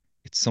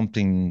 It's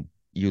something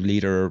you'll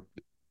either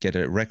get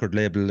a record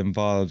label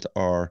involved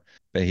or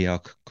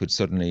Beithíoch could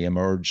suddenly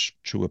emerge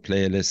through a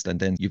playlist, and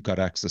then you've got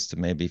access to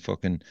maybe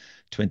fucking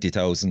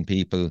 20,000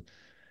 people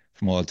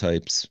from all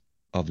types.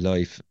 of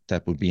life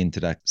that would be into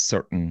that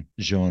certain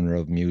genre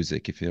of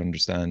music, if you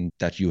understand,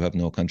 that you have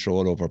no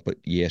control over, but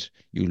yet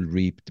you'll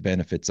reap the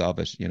benefits of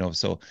it, you know.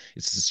 So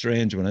it's a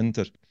strange one, isn't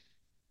it?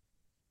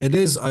 It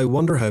is. I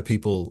wonder how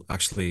people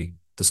actually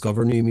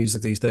discover new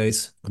music these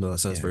days. I know that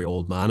sounds Yeah. very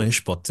old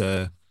manish, but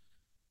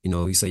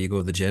you say you go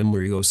to the gym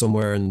or you go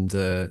somewhere and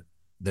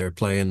they're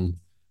playing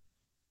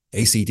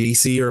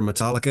AC/DC or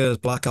Metallica's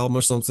Black Album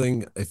or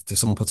something. If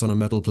someone puts on a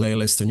metal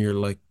playlist and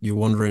you're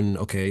wondering,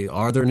 okay,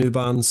 are there new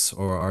bands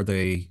or are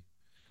they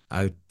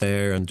out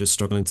there and just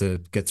struggling to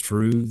get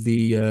through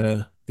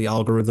the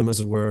algorithm, as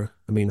it were?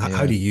 I mean, how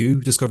Yeah. do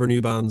you discover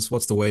new bands?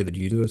 What's the way that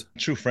you do it?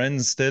 True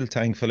friends still,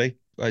 thankfully.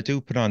 I do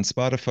put on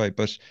Spotify,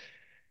 but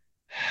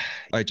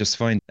I just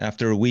find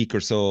after a week or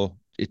so,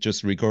 it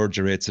just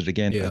regurgitates it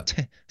again. Yeah.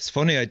 It's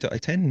funny, I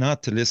tend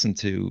not to listen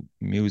to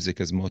music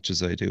as much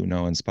as I do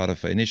now on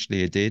Spotify.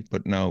 Initially, I did,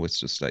 but now it's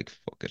just like,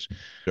 fuck it.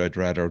 I'd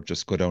rather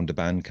just go down the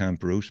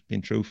Bandcamp route,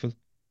 being truthful.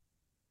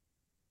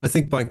 I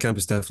think Bandcamp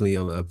is definitely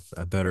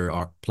a better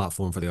art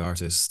platform for the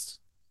artists.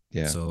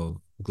 Yeah,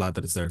 So I'm glad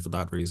that it's there for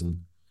that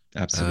reason.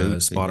 absolutely. Yeah.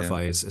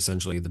 Spotify is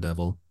essentially the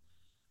devil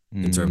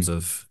in Mm, terms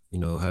of,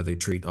 how they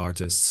treat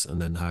artists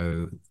and then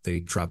how they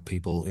trap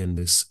people in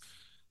this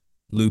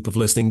loop of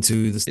listening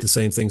to the it,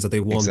 same things that they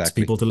want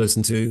exactly. people to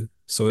listen to.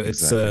 So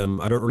it's Exactly.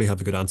 I don't really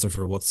have a good answer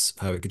for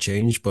how it could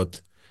change,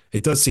 but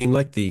it does seem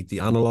like the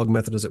analog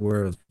method, as it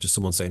were, of just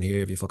someone saying, "Here,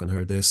 have you fucking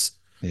heard this?"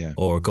 Yeah.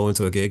 or going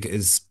to a gig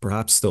is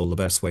perhaps still the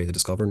best way to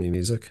discover new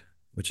music,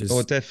 which Oh,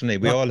 is definitely.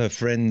 We not. all have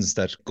friends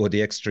that go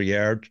the extra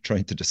yard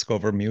trying to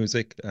discover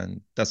music,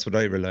 and that's what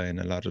I rely on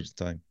a lot of the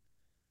time.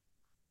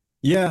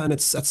 Yeah, and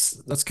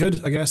that's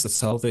good, I guess. That's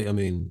healthy. I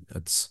mean,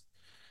 it's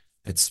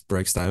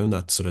breaks down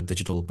that sort of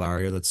digital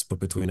barrier that's put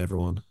between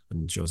everyone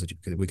and shows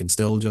that we can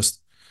still just,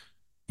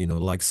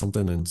 like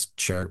something and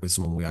share it with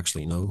someone we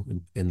actually know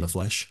in the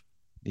flesh.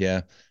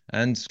 Yeah.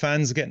 And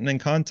fans getting in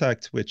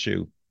contact with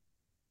you,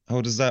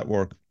 how does that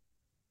work?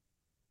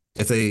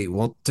 If they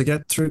want to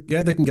get through,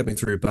 yeah, they can get me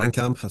through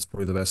Bandcamp. That's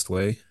probably the best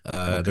way.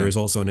 There Okay. is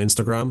also an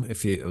Instagram,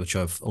 which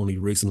I've only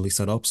recently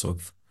set up. So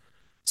if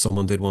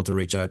someone did want to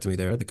reach out to me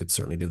there, they could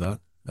certainly do that.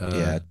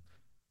 Yeah.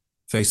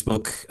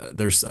 Facebook,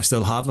 I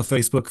still have a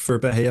Facebook for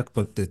Beithíoch,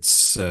 but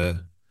it's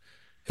a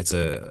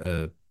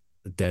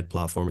dead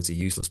platform. It's a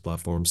useless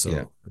platform, Yeah.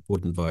 so I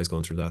wouldn't advise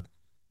going through that.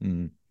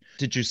 Mm.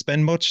 Did you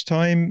spend much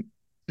time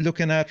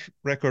looking at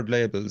record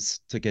labels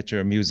to get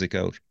your music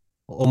out?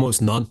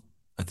 Almost none.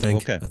 I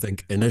think. Okay. I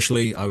think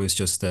initially I was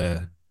just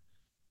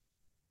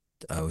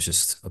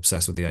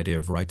obsessed with the idea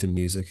of writing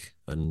music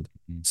and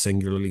Mm.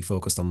 singularly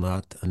focused on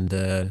that.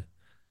 And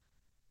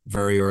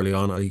very early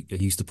on, I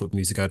used to put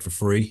music out for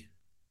free,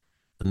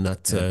 and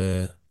that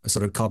Yeah. I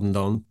sort of cottoned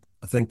on.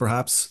 I think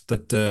perhaps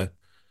that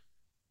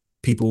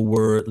people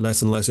were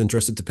less and less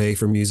interested to pay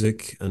for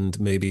music, and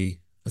maybe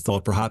I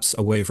thought perhaps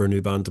a way for a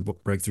new band to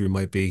break through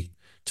might be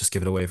just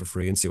give it away for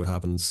free and see what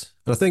happens.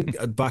 And I think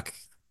back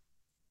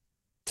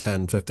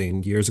 10,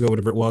 15 years ago,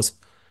 whatever it was,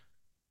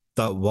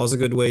 that was a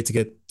good way to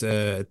get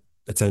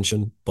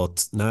attention.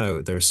 But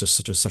now there's just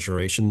such a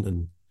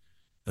saturation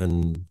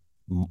and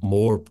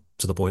more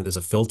to the point, there's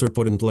a filter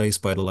put in place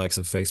by the likes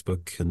of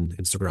Facebook and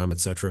Instagram,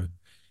 etc.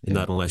 In Yeah.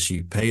 that unless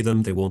you pay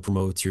them, they won't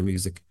promote your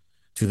music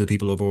to the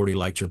people who've already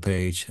liked your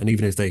page. And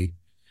even if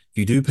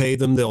you do pay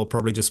them, they'll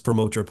probably just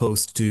promote your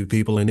post to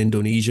people in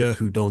Indonesia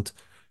who don't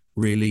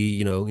really,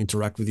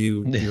 interact with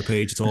your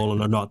page at all, and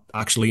are not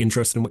actually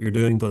interested in what you're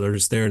doing, but they're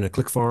just there in a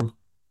click farm.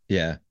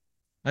 Yeah.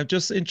 I'm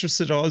just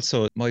interested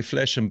also, my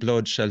flesh and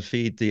blood shall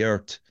feed the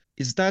earth.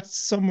 Is that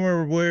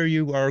somewhere where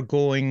you are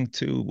going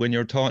to when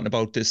you're talking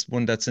about this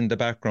one that's in the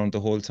background the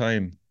whole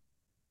time?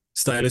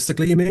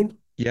 Stylistically, you mean?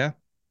 Yeah.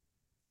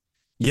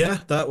 Yeah,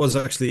 that was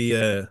actually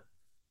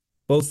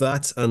both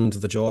that and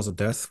The Jaws of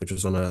Death, which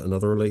was on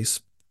another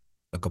release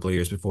a couple of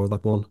years before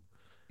that one.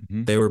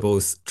 Hmm. They were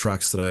both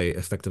tracks that I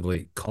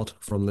effectively cut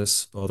from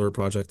this other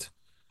project.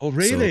 Oh, So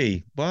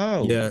really?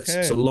 Wow. yeah, so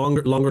Okay.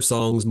 longer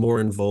songs, more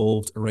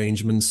involved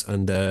arrangements,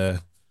 and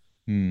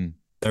Hmm.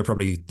 they're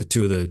probably the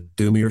two of the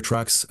doomier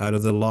tracks out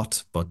of the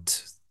lot.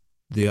 But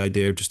the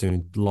idea of just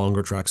doing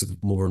longer tracks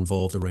with more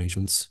involved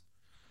arrangements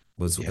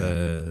was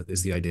Yeah.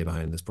 is the idea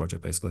behind this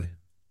project, basically.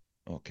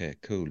 Okay,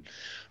 cool.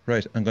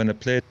 Right, I'm going to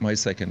play my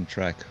second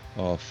track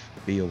of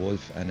Beowolf,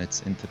 and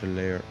it's Into the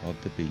Lair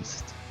of the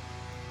Beast.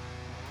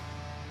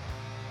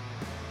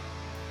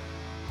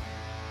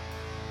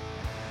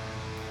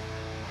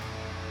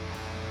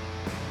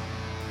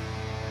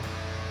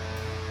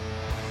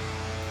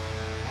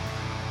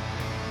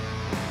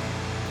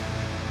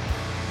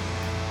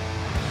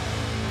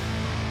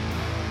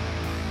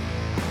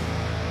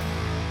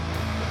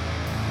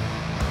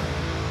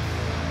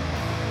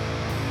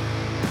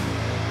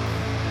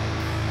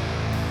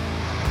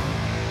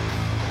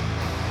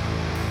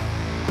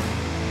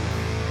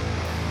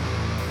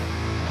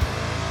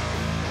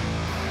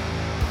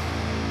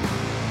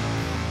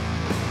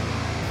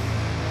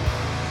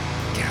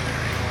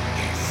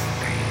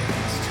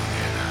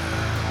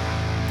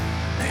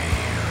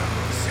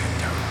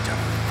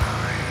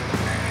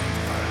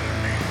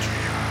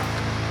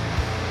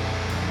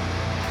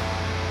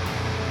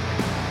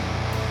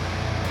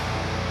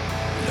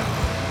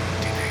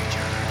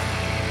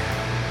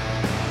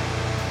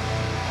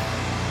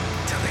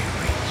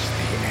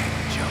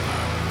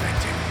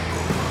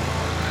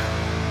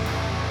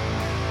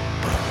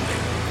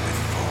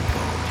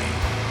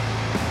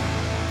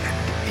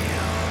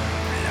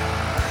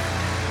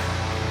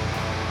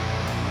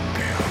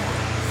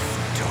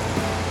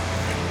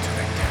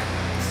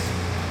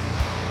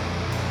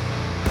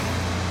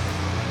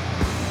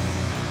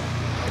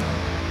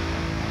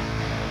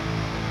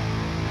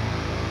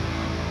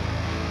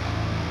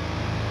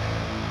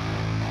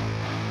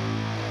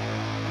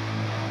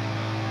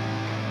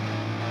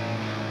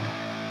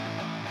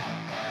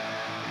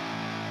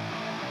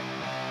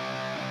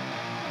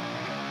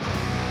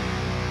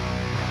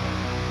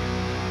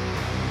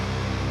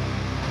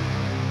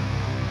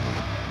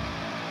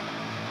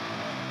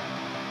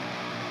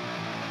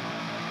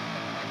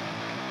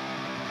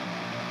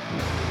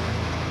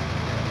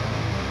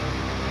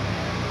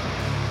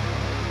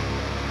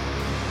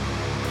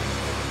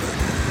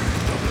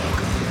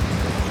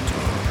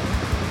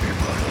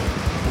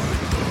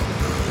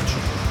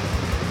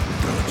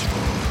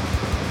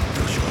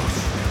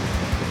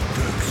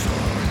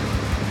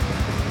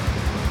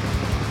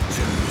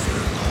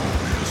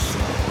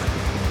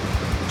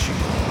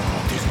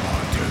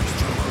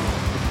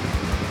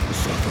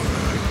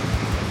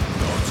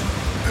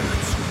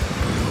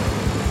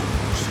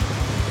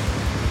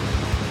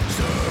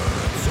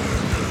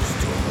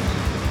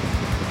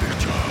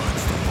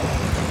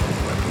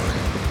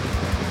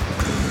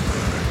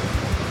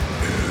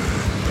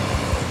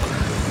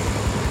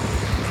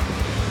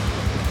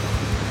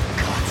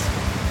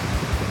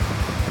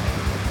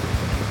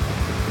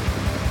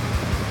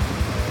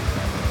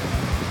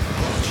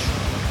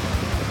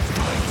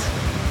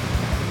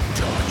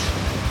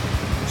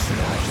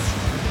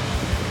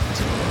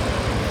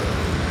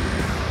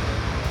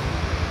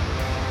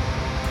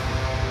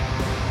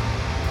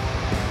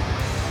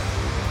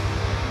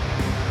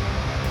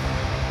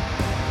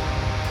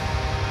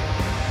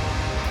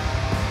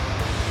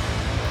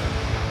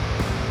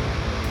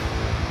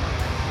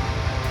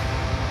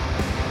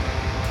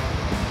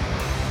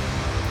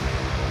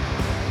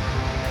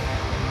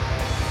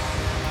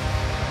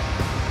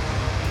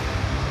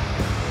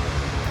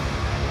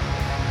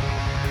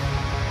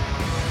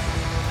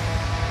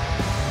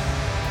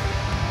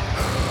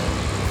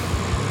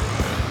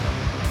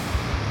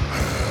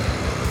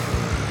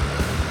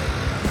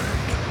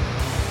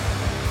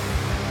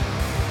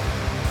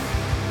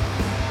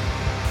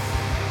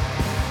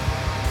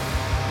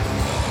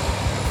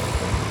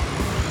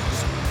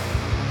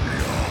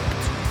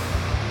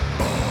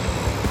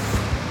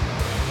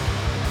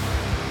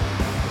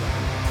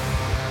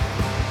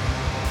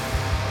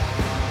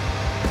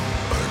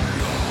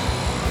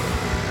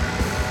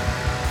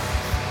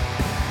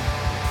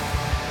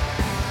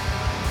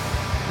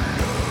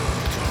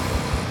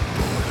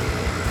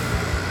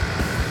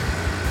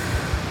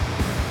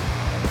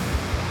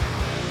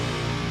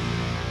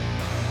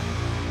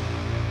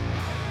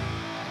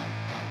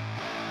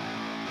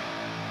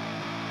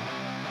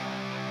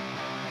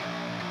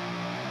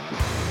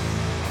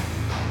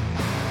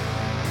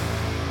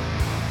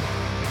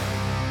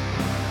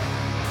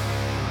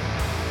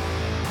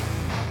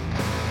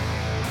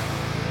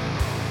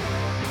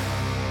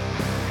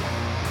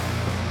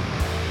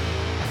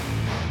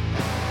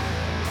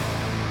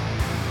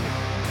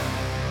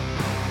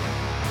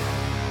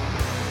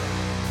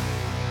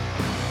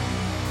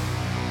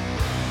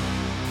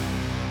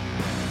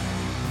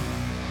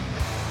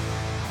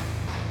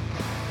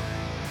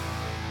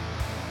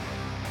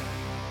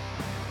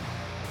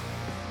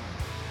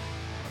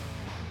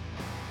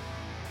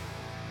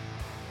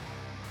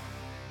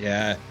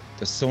 Yeah,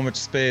 there's so much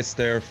space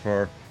there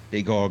for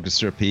big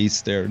orchestra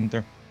piece there, isn't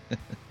there?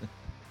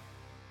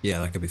 Yeah,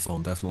 that could be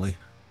fun, definitely.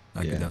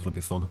 That could Yeah. definitely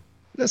be fun.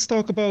 Let's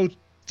talk about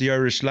the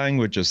Irish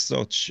language as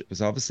such. It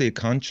was obviously a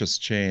conscious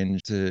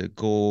change to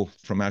go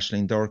from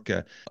Aisling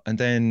Durka and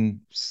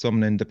then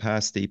someone in the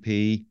past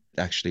EP,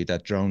 actually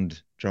that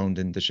drowned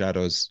in the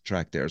shadows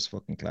track there is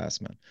fucking class,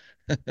 man.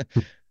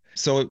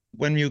 So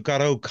when you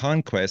got out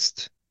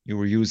Conquest, you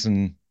were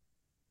using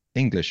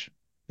English,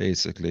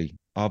 basically.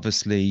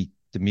 Obviously,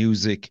 the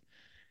music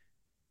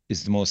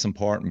is the most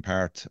important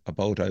part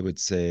about, I would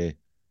say,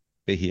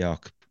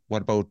 Beithíoch.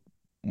 What about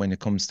when it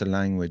comes to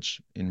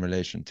language in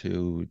relation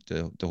to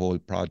the whole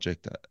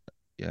project?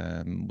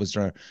 Was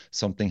there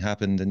something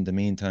happened in the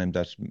meantime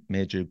that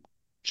made you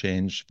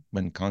change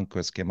when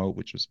Conquest came out,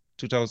 which was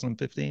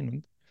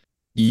 2015?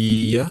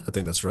 Yeah, I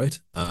think that's right.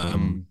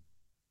 Mm,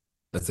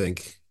 I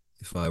think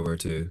if I were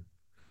to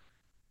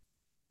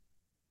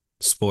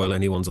spoil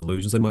anyone's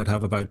illusions they might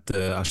have about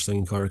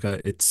Aisling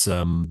Corica,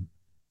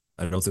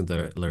 I don't think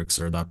the lyrics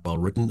are that well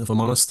written, if I'm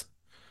honest.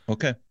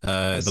 okay.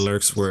 The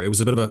lyrics were, it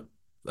was a bit of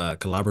a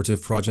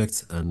collaborative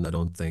project, and I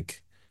don't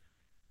think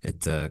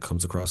it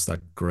comes across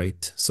that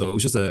great. So it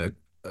was just it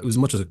was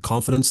much as a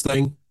confidence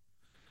thing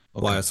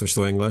why Okay. I switched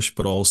to English,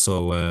 but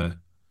also an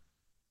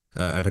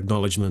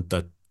acknowledgement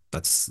that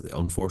that's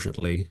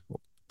unfortunately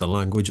the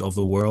language of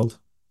the world.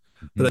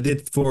 But I Mhm.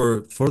 did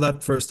for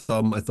that first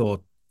album. I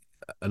thought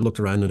I looked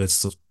around and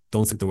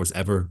don't think there was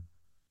ever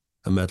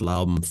a metal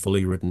album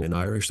fully written in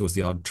Irish. There was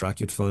the odd track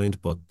you'd find,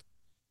 but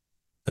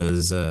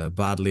as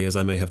badly as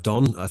I may have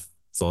done, I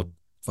thought,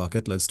 fuck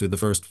it, let's do the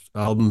first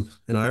album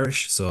in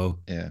Irish. So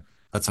Yeah.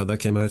 that's how that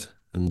came out.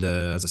 And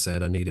as I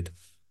said, I needed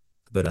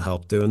a bit of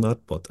help doing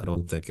that, but I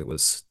don't think it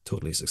was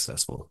totally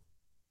successful.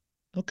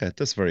 Okay.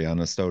 That's very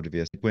honest out of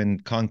you. When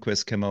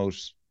Conquest came out,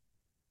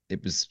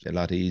 it was a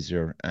lot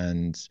easier.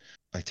 And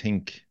I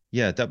think,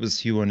 yeah, that was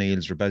Hugh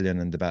O'Neill's Rebellion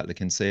and the Battle of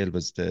Kinsale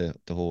was the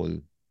whole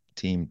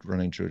team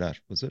running through that,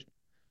 was it?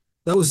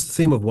 That was the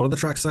theme of one of the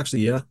tracks,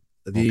 actually. Yeah,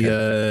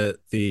 Okay.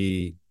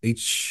 the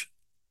each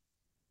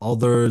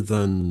other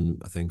than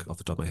I think off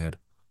the top of my head,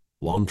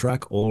 one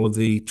track. All of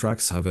the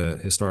tracks have a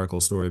historical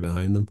story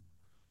behind them.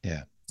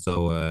 Yeah.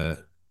 So,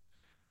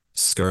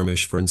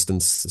 Skirmish, for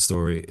instance, the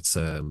story. It's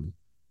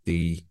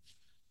the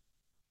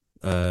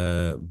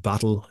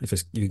battle, if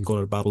you can call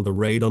it a battle, the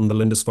raid on the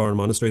Lindisfarne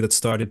monastery that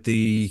started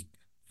the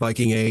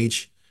Viking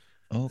Age,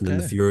 and then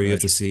the Okay. Fury of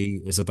Right. the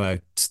Sea is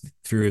about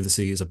Fury of the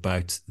Sea is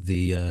about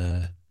the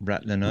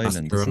Rathlin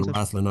Island, massacre on isn't it?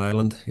 Rathlin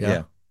Island. Yeah.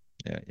 Yeah.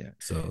 Yeah. Yeah.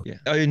 So Yeah.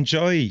 I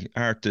enjoy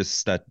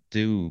artists that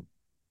do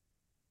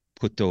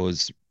put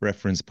those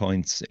reference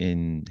points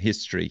in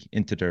history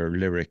into their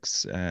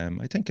lyrics.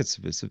 I think it's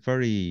a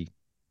very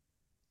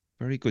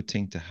good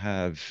thing to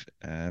have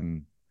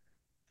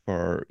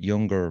for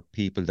younger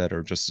people that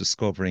are just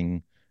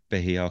discovering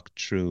Beithíoch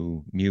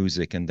through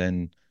music and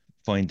then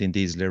finding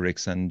these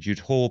lyrics. And you'd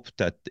hope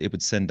that it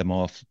would send them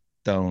off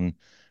down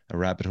a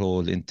rabbit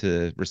hole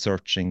into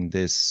researching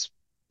this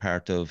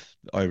part of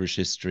Irish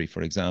history,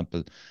 for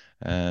example.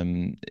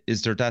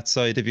 Is there that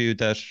side of you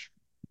that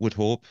would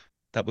hope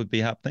that would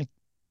be happening?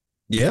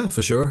 yeah,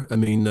 for sure. I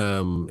mean,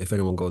 if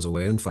anyone goes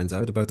away and finds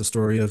out about the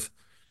story of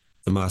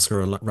the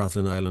massacre on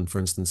Rathlin Island, for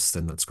instance,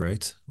 then that's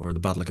great. Or the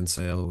Battle of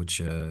Kinsale,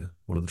 which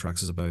one of the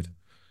tracks is about,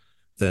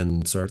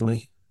 then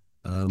certainly.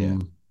 Yeah.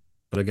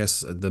 But I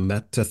guess the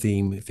meta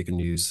theme, if you can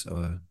use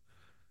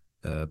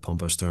a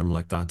pompous term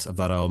like that, of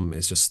that album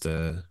is just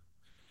the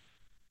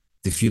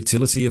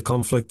futility of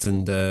conflict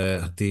and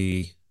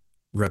the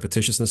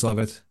repetitiousness of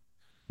it.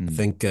 I Hmm.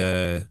 think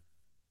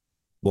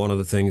one of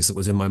the things that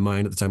was in my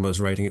mind at the time I was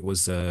writing it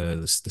was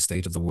the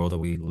state of the world that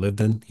we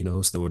lived in.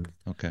 So there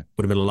Okay.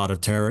 would have been a lot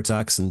of terror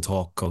attacks and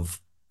talk of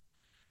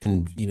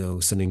and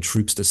sending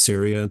troops to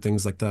Syria and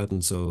things like that.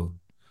 And so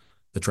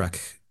the track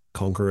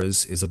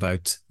Conquerors is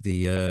about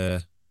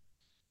the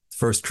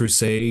First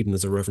Crusade, and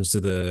there's a reference to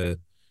the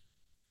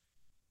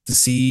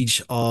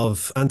siege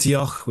of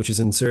Antioch, which is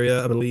in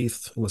Syria, I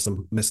believe, unless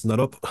I'm messing that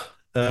up.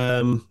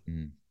 Um,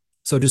 Hmm.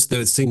 so just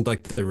it seemed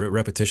like the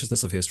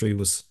repetitiousness of history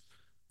was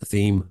a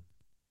theme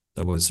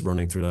that was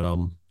running through that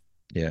album.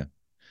 Yeah.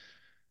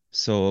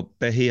 So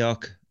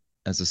Beithíoch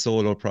as a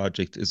solo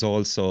project is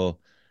also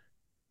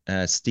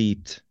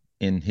steeped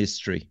in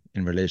history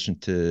in relation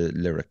to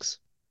lyrics.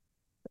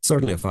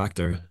 Certainly a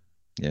factor.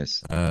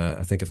 Yes.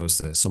 I think if I was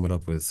to sum it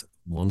up with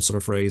one sort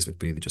of phrase, it would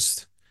be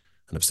just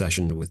an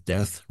obsession with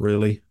death,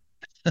 really.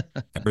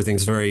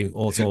 Everything's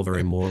it's all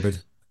very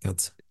morbid.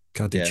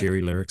 Can't do Yeah.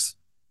 cheery lyrics.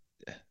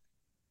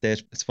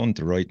 It's fun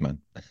to write,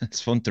 man. It's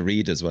fun to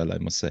read as well, I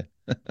must say.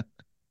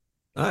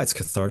 It's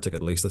cathartic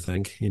at least, I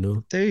think.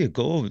 There you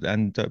go.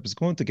 And I was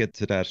going to get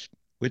to that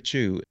with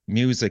you.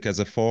 Music as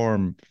a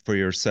form for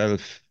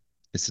yourself,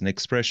 it's an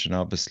expression,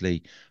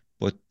 obviously,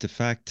 but the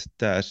fact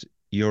that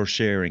you're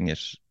sharing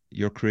it,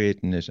 you're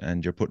creating it,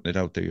 and you're putting it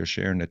out there, you're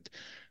sharing it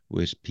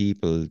with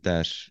people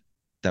that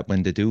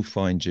when they do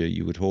find you,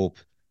 you would hope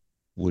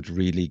would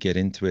really get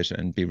into it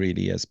and be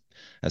really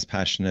as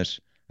passionate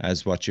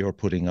as what you're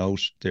putting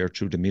out there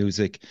through the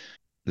music.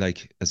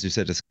 like as you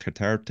said, it's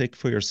cathartic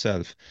for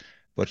yourself,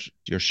 but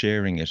you're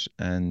sharing it,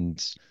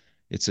 and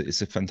it's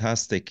a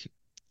fantastic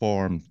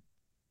form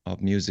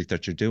of music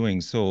that you're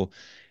doing. So,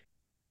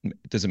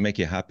 does it make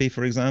you happy,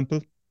 for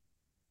example?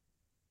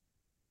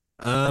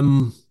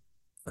 Um,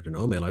 I don't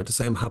know, man. I have to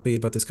say I'm happy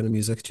about this kind of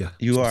music. Yeah,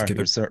 You supposed to are. keep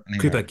You a certainly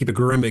keep a are. keep a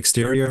grim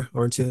exterior,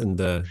 aren't you? And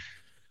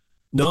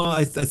no,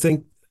 I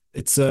think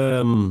it's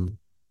I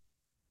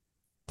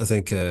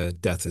think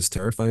death is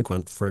terrifying,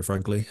 quite very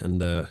frankly,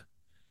 and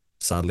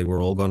sadly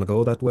we're all gonna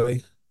go that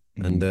way.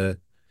 And Mm,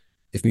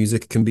 if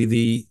music can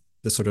be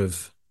the sort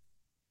of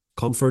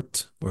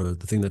comfort or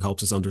the thing that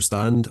helps us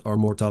understand our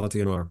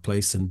mortality and our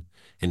place in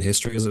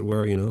history, as it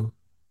were,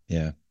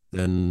 yeah,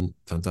 then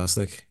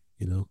fantastic.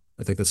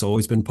 I think that's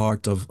always been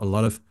part of a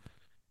lot of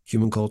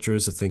human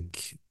cultures. I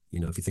think,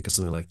 if you think of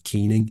something like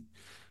keening,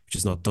 which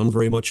is not done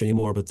very much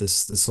anymore, but this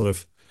sort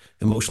of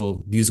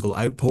emotional musical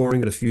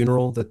outpouring at a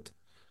funeral that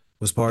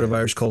was part of yeah,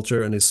 Irish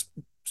culture and is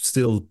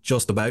still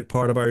just about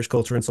part of Irish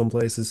culture in some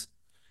places.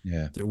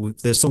 yeah,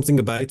 There's something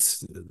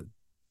about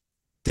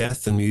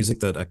death and music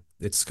that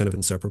it's kind of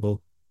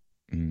inseparable.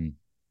 mm,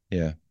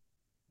 yeah.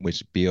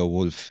 With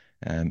Beowulf,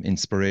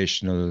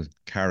 inspirational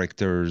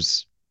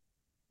characters.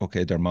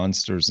 Okay, they're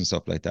monsters and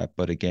stuff like that,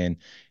 but again,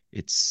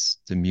 it's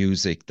the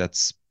music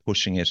that's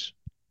pushing it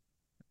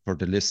for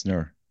the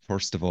listener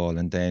first of all,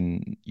 and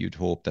then you'd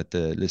hope that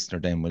the listener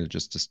then will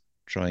just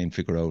try and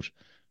figure out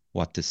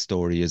what the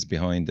story is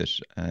behind it,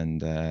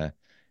 and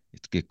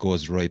it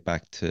goes right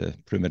back to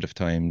primitive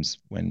times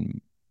when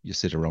you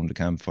sit around the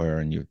campfire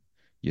and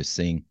you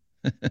sing.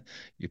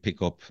 You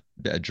pick up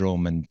a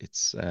drum, and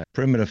it's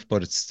primitive,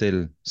 but it's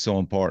still so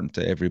important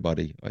to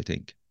everybody, I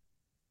think.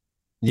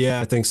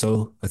 Yeah, I think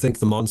so. I think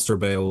the monster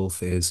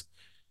Beowulf is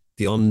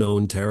the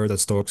unknown terror that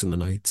stalks in the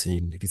night.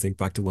 And if you think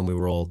back to when we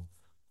were all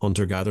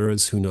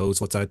hunter-gatherers, who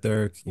knows what's out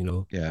there?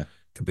 Yeah.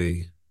 Could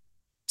be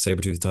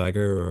saber-toothed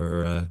tiger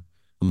or a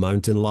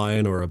mountain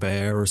lion or a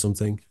bear or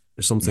something.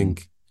 There's Mm, something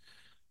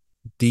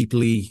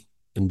deeply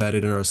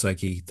embedded in our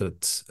psyche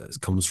that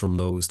comes from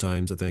those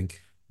times, I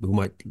think. We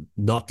might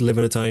not live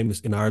in a time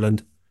in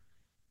Ireland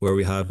where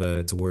we have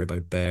to worry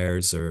about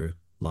bears or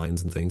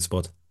lions and things,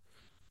 but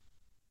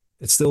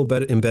it's still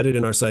embedded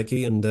in our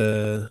psyche, and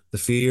the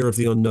fear of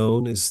the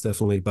unknown is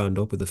definitely bound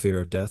up with the fear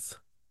of death.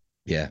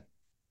 yeah,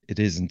 it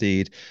is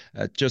indeed.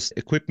 Just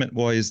equipment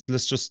wise,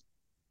 let's just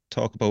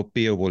talk about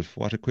Beowulf.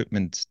 What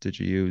equipment did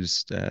you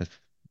use to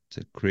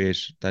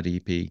create that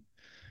EP?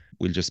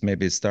 We'll just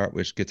maybe start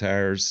with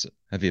guitars.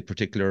 Have you a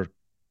particular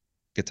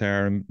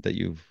guitar that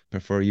you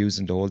prefer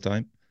using the whole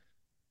time?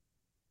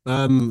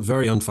 I'm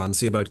very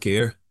unfancy about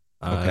gear.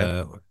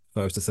 Okay, If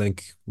I was to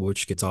think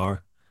which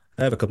guitar,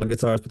 I have a couple of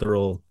guitars, but they're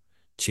all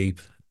cheap.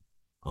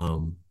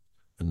 Um,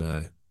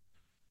 and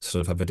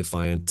sort of have a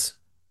defiant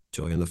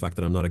joy in the fact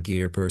that I'm not a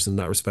gear person in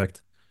that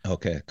respect.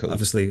 okay, cool.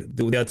 Obviously,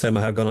 the odd time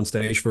I have gone on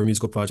stage for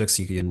musical projects,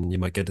 you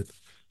might get it,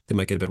 they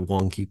might get a bit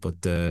wonky,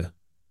 but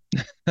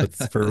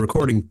for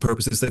recording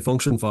purposes, they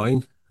function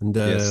fine. And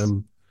Yes.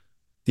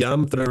 the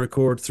amp that I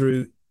record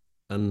through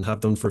and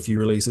have done for a few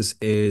releases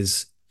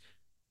is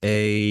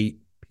a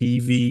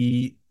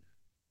PV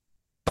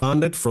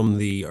Bandit from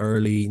the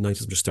early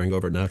 90s. I'm just staring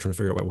over it now, trying to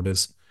figure out what it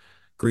is.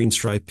 Green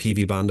Stripe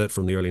PV Bandit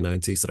from the early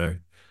 90s that I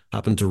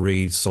happened to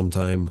read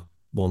sometime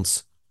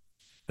once.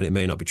 And it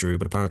may not be true,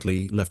 but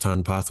apparently Left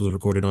Hand Path was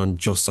recorded on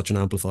just such an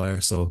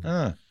amplifier. So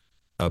Ah,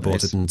 I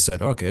bought it nice. and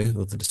said, okay,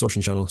 well, the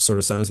distortion channel sort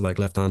of sounds like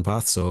Left Hand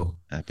Path, so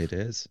Happy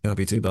days. can't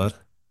be too bad.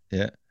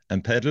 Yeah.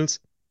 And pedals?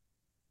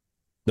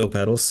 No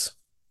pedals,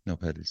 No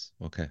pedals.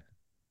 Okay.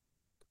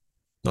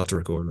 not to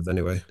record with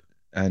anyway.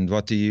 And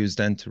what do you use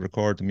then to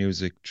record the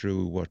music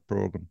through what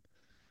program?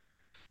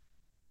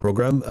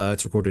 Program,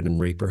 it's recorded in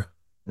Reaper.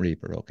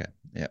 Reaper. Okay.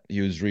 Yeah.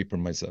 Use Reaper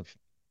myself.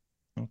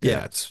 Okay.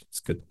 Yeah, it's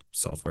good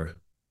software.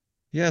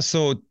 Yeah,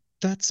 so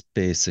that's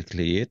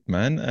basically it,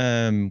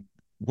 man.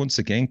 Once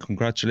again,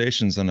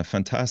 congratulations on a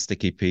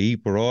fantastic EP.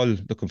 We're all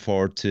looking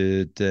forward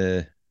to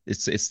the.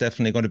 It's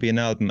definitely going to be an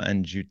album,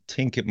 and you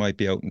think it might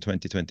be out in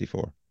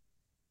 2024.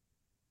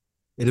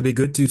 It'll be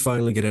good to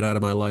finally get it out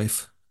of my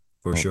life,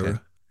 for Okay.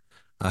 sure.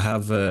 I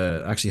have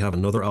actually have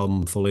another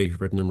album fully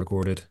written and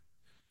recorded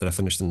that I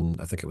finished in,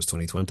 I think it was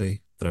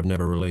 2020, that I've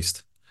never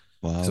released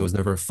because I Wow. was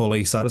never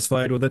fully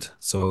satisfied with it.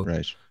 So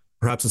Right.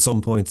 perhaps at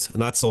some point,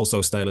 and that's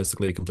also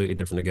stylistically completely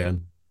different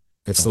again.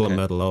 It's still a Okay.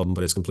 metal album,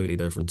 but it's completely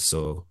different.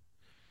 So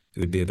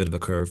it would be a bit of a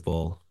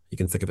curveball. You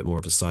can think of it more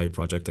of a side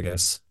project, I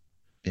guess.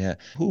 Yeah.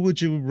 Who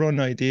would you run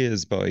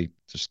ideas by?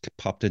 Just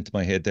popped into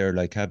my head there.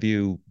 Like, have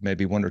you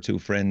maybe one or two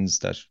friends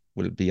that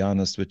will be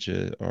honest with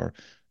you, or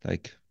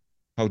like,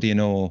 how do you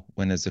know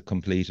when is it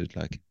completed?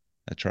 Like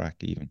a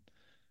track, even.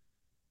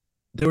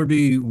 There would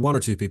be one or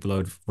two people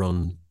I'd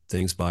run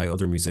things by,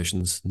 other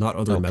musicians, not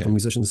other metal Okay.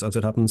 musicians as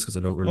it happens, because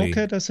I don't really,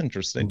 Okay, that's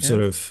interesting. I'm Yeah.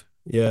 sort of,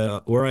 yeah,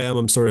 where I am,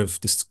 I'm sort of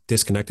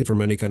disconnected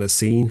from any kind of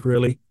scene,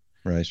 really.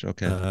 Right.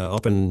 Okay.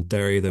 Up in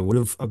Derry, there would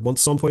have at one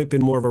some point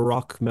been more of a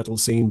rock metal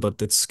scene,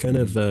 but it's kind Mm,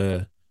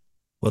 of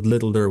what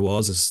little there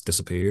was has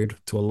disappeared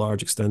to a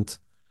large extent.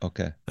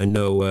 Okay. I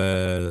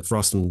know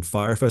Frost and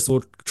Fire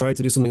Festival tried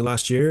to do something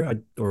last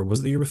year, or was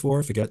it the year before?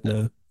 I forget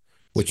now. It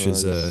Which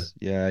is was,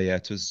 yeah,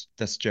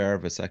 that's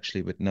Jarvis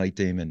actually with Night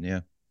Demon.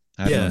 Yeah.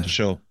 I had him on the yeah,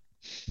 show.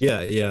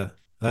 yeah.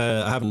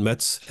 I haven't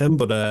met him,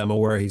 but I'm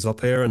aware he's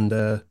up here and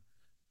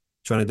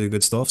trying to do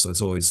good stuff. So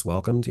it's always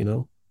welcomed, you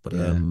know. But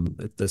Yeah.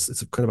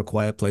 it's a kind of a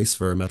quiet place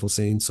for a metal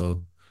scene.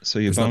 So So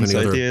you there's not bounce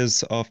many other.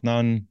 ideas off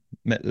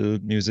non-metal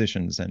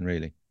musicians then,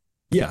 really.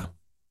 Yeah,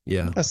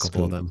 yeah, a That's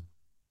couple of cool. them.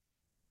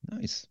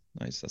 Nice,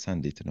 nice. That's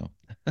handy to know.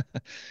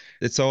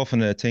 It's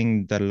often a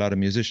thing that a lot of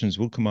musicians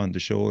will come on the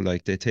show,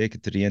 like they take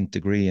it to the nth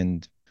degree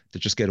and they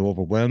just get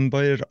overwhelmed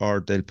by it, or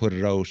they'll put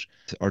it out,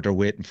 or they're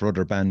waiting for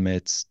other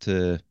bandmates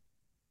to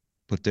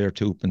put their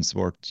twopence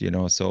worth, you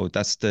know. So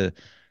that's the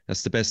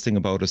best thing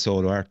about a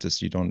solo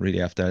artist. You don't really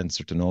have to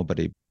answer to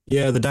nobody.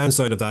 Yeah, the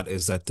downside of that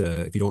is that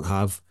if you don't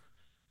have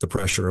the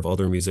pressure of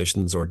other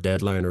musicians or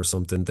deadline or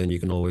something, then you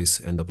can always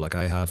end up like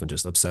I have and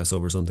just obsess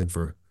over something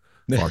for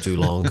far too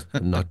long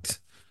and not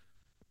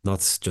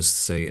just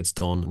say it's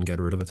done and get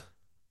rid of it,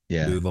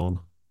 Yeah, move on.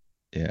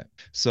 yeah.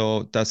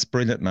 So that's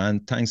brilliant, man.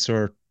 Thanks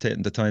for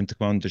taking the time to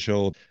come on the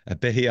show.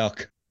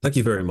 Beithíoch. Thank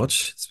you very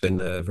much. It's been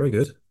very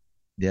good.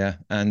 Yeah,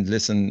 and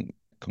listen,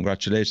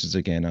 congratulations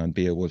again on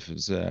Beowolf. It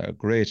was a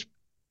great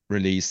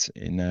release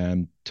in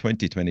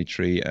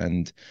 2023,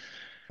 and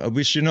I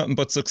wish you nothing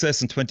but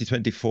success in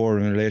 2024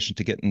 in relation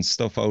to getting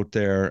stuff out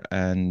there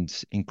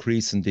and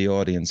increasing the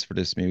audience for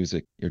this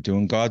music. You're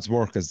doing God's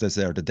work, as they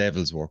say, or the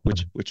devil's work.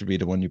 Which would be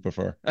the one you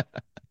prefer?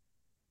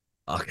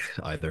 Okay,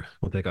 either.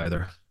 We'll take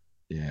either.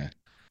 Yeah,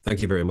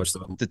 Thank you very much,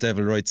 though. the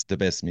devil writes the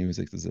best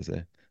music, as they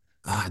say.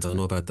 I don't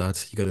know about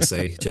that. You got to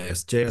say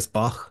J.S.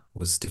 Bach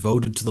was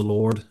devoted to the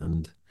Lord,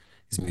 and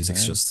his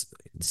music's Okay. just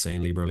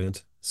insanely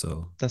brilliant.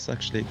 So That's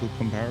actually a good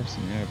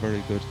comparison. Yeah,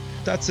 very good.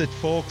 That's it,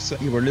 folks.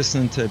 You were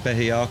listening to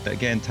Beithíoch.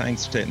 Again,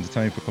 thanks for taking the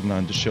time for coming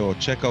on the show.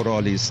 Check out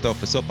all these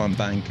stuff. It's up on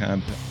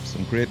Bandcamp.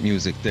 Some great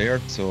music there.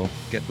 So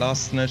get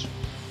lost in it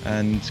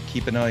and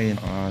keep an eye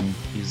on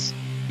his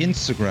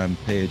Instagram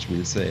page,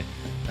 we'll say.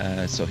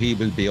 So he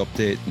will be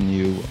updating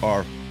you,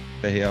 or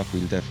Beithíoch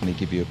will definitely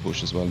give you a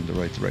push as well in the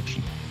right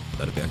direction.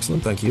 that'd be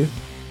excellent. Thank you.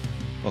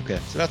 Okay,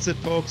 so that's it,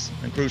 folks.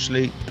 And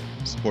crucially,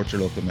 support your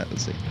local metal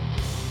scene.